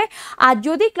জয়েন করবে। আর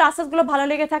যদি ক্লাসেসগুলো ভালো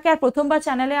লেগে থাকে আর প্রথমবার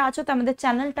চ্যানেলে আছো, তো আমাদের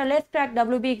চ্যানেলটা লেটস ক্র্যাক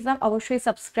WB এক্সাম অবশ্যই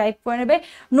সাবস্ক্রাইব করে নেবে।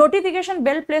 নোটিফিকেশন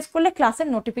বেল প্রেস করলে ক্লাসের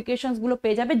নোটিফিকেশনসগুলো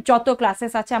পেয়ে যাবে, যত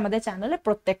ক্লাসেস আছে আমাদের চ্যানেলে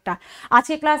প্রত্যেকটা।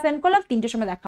 আজকে ক্লাস এন্ড করলাম, 3টের সময় দেখা।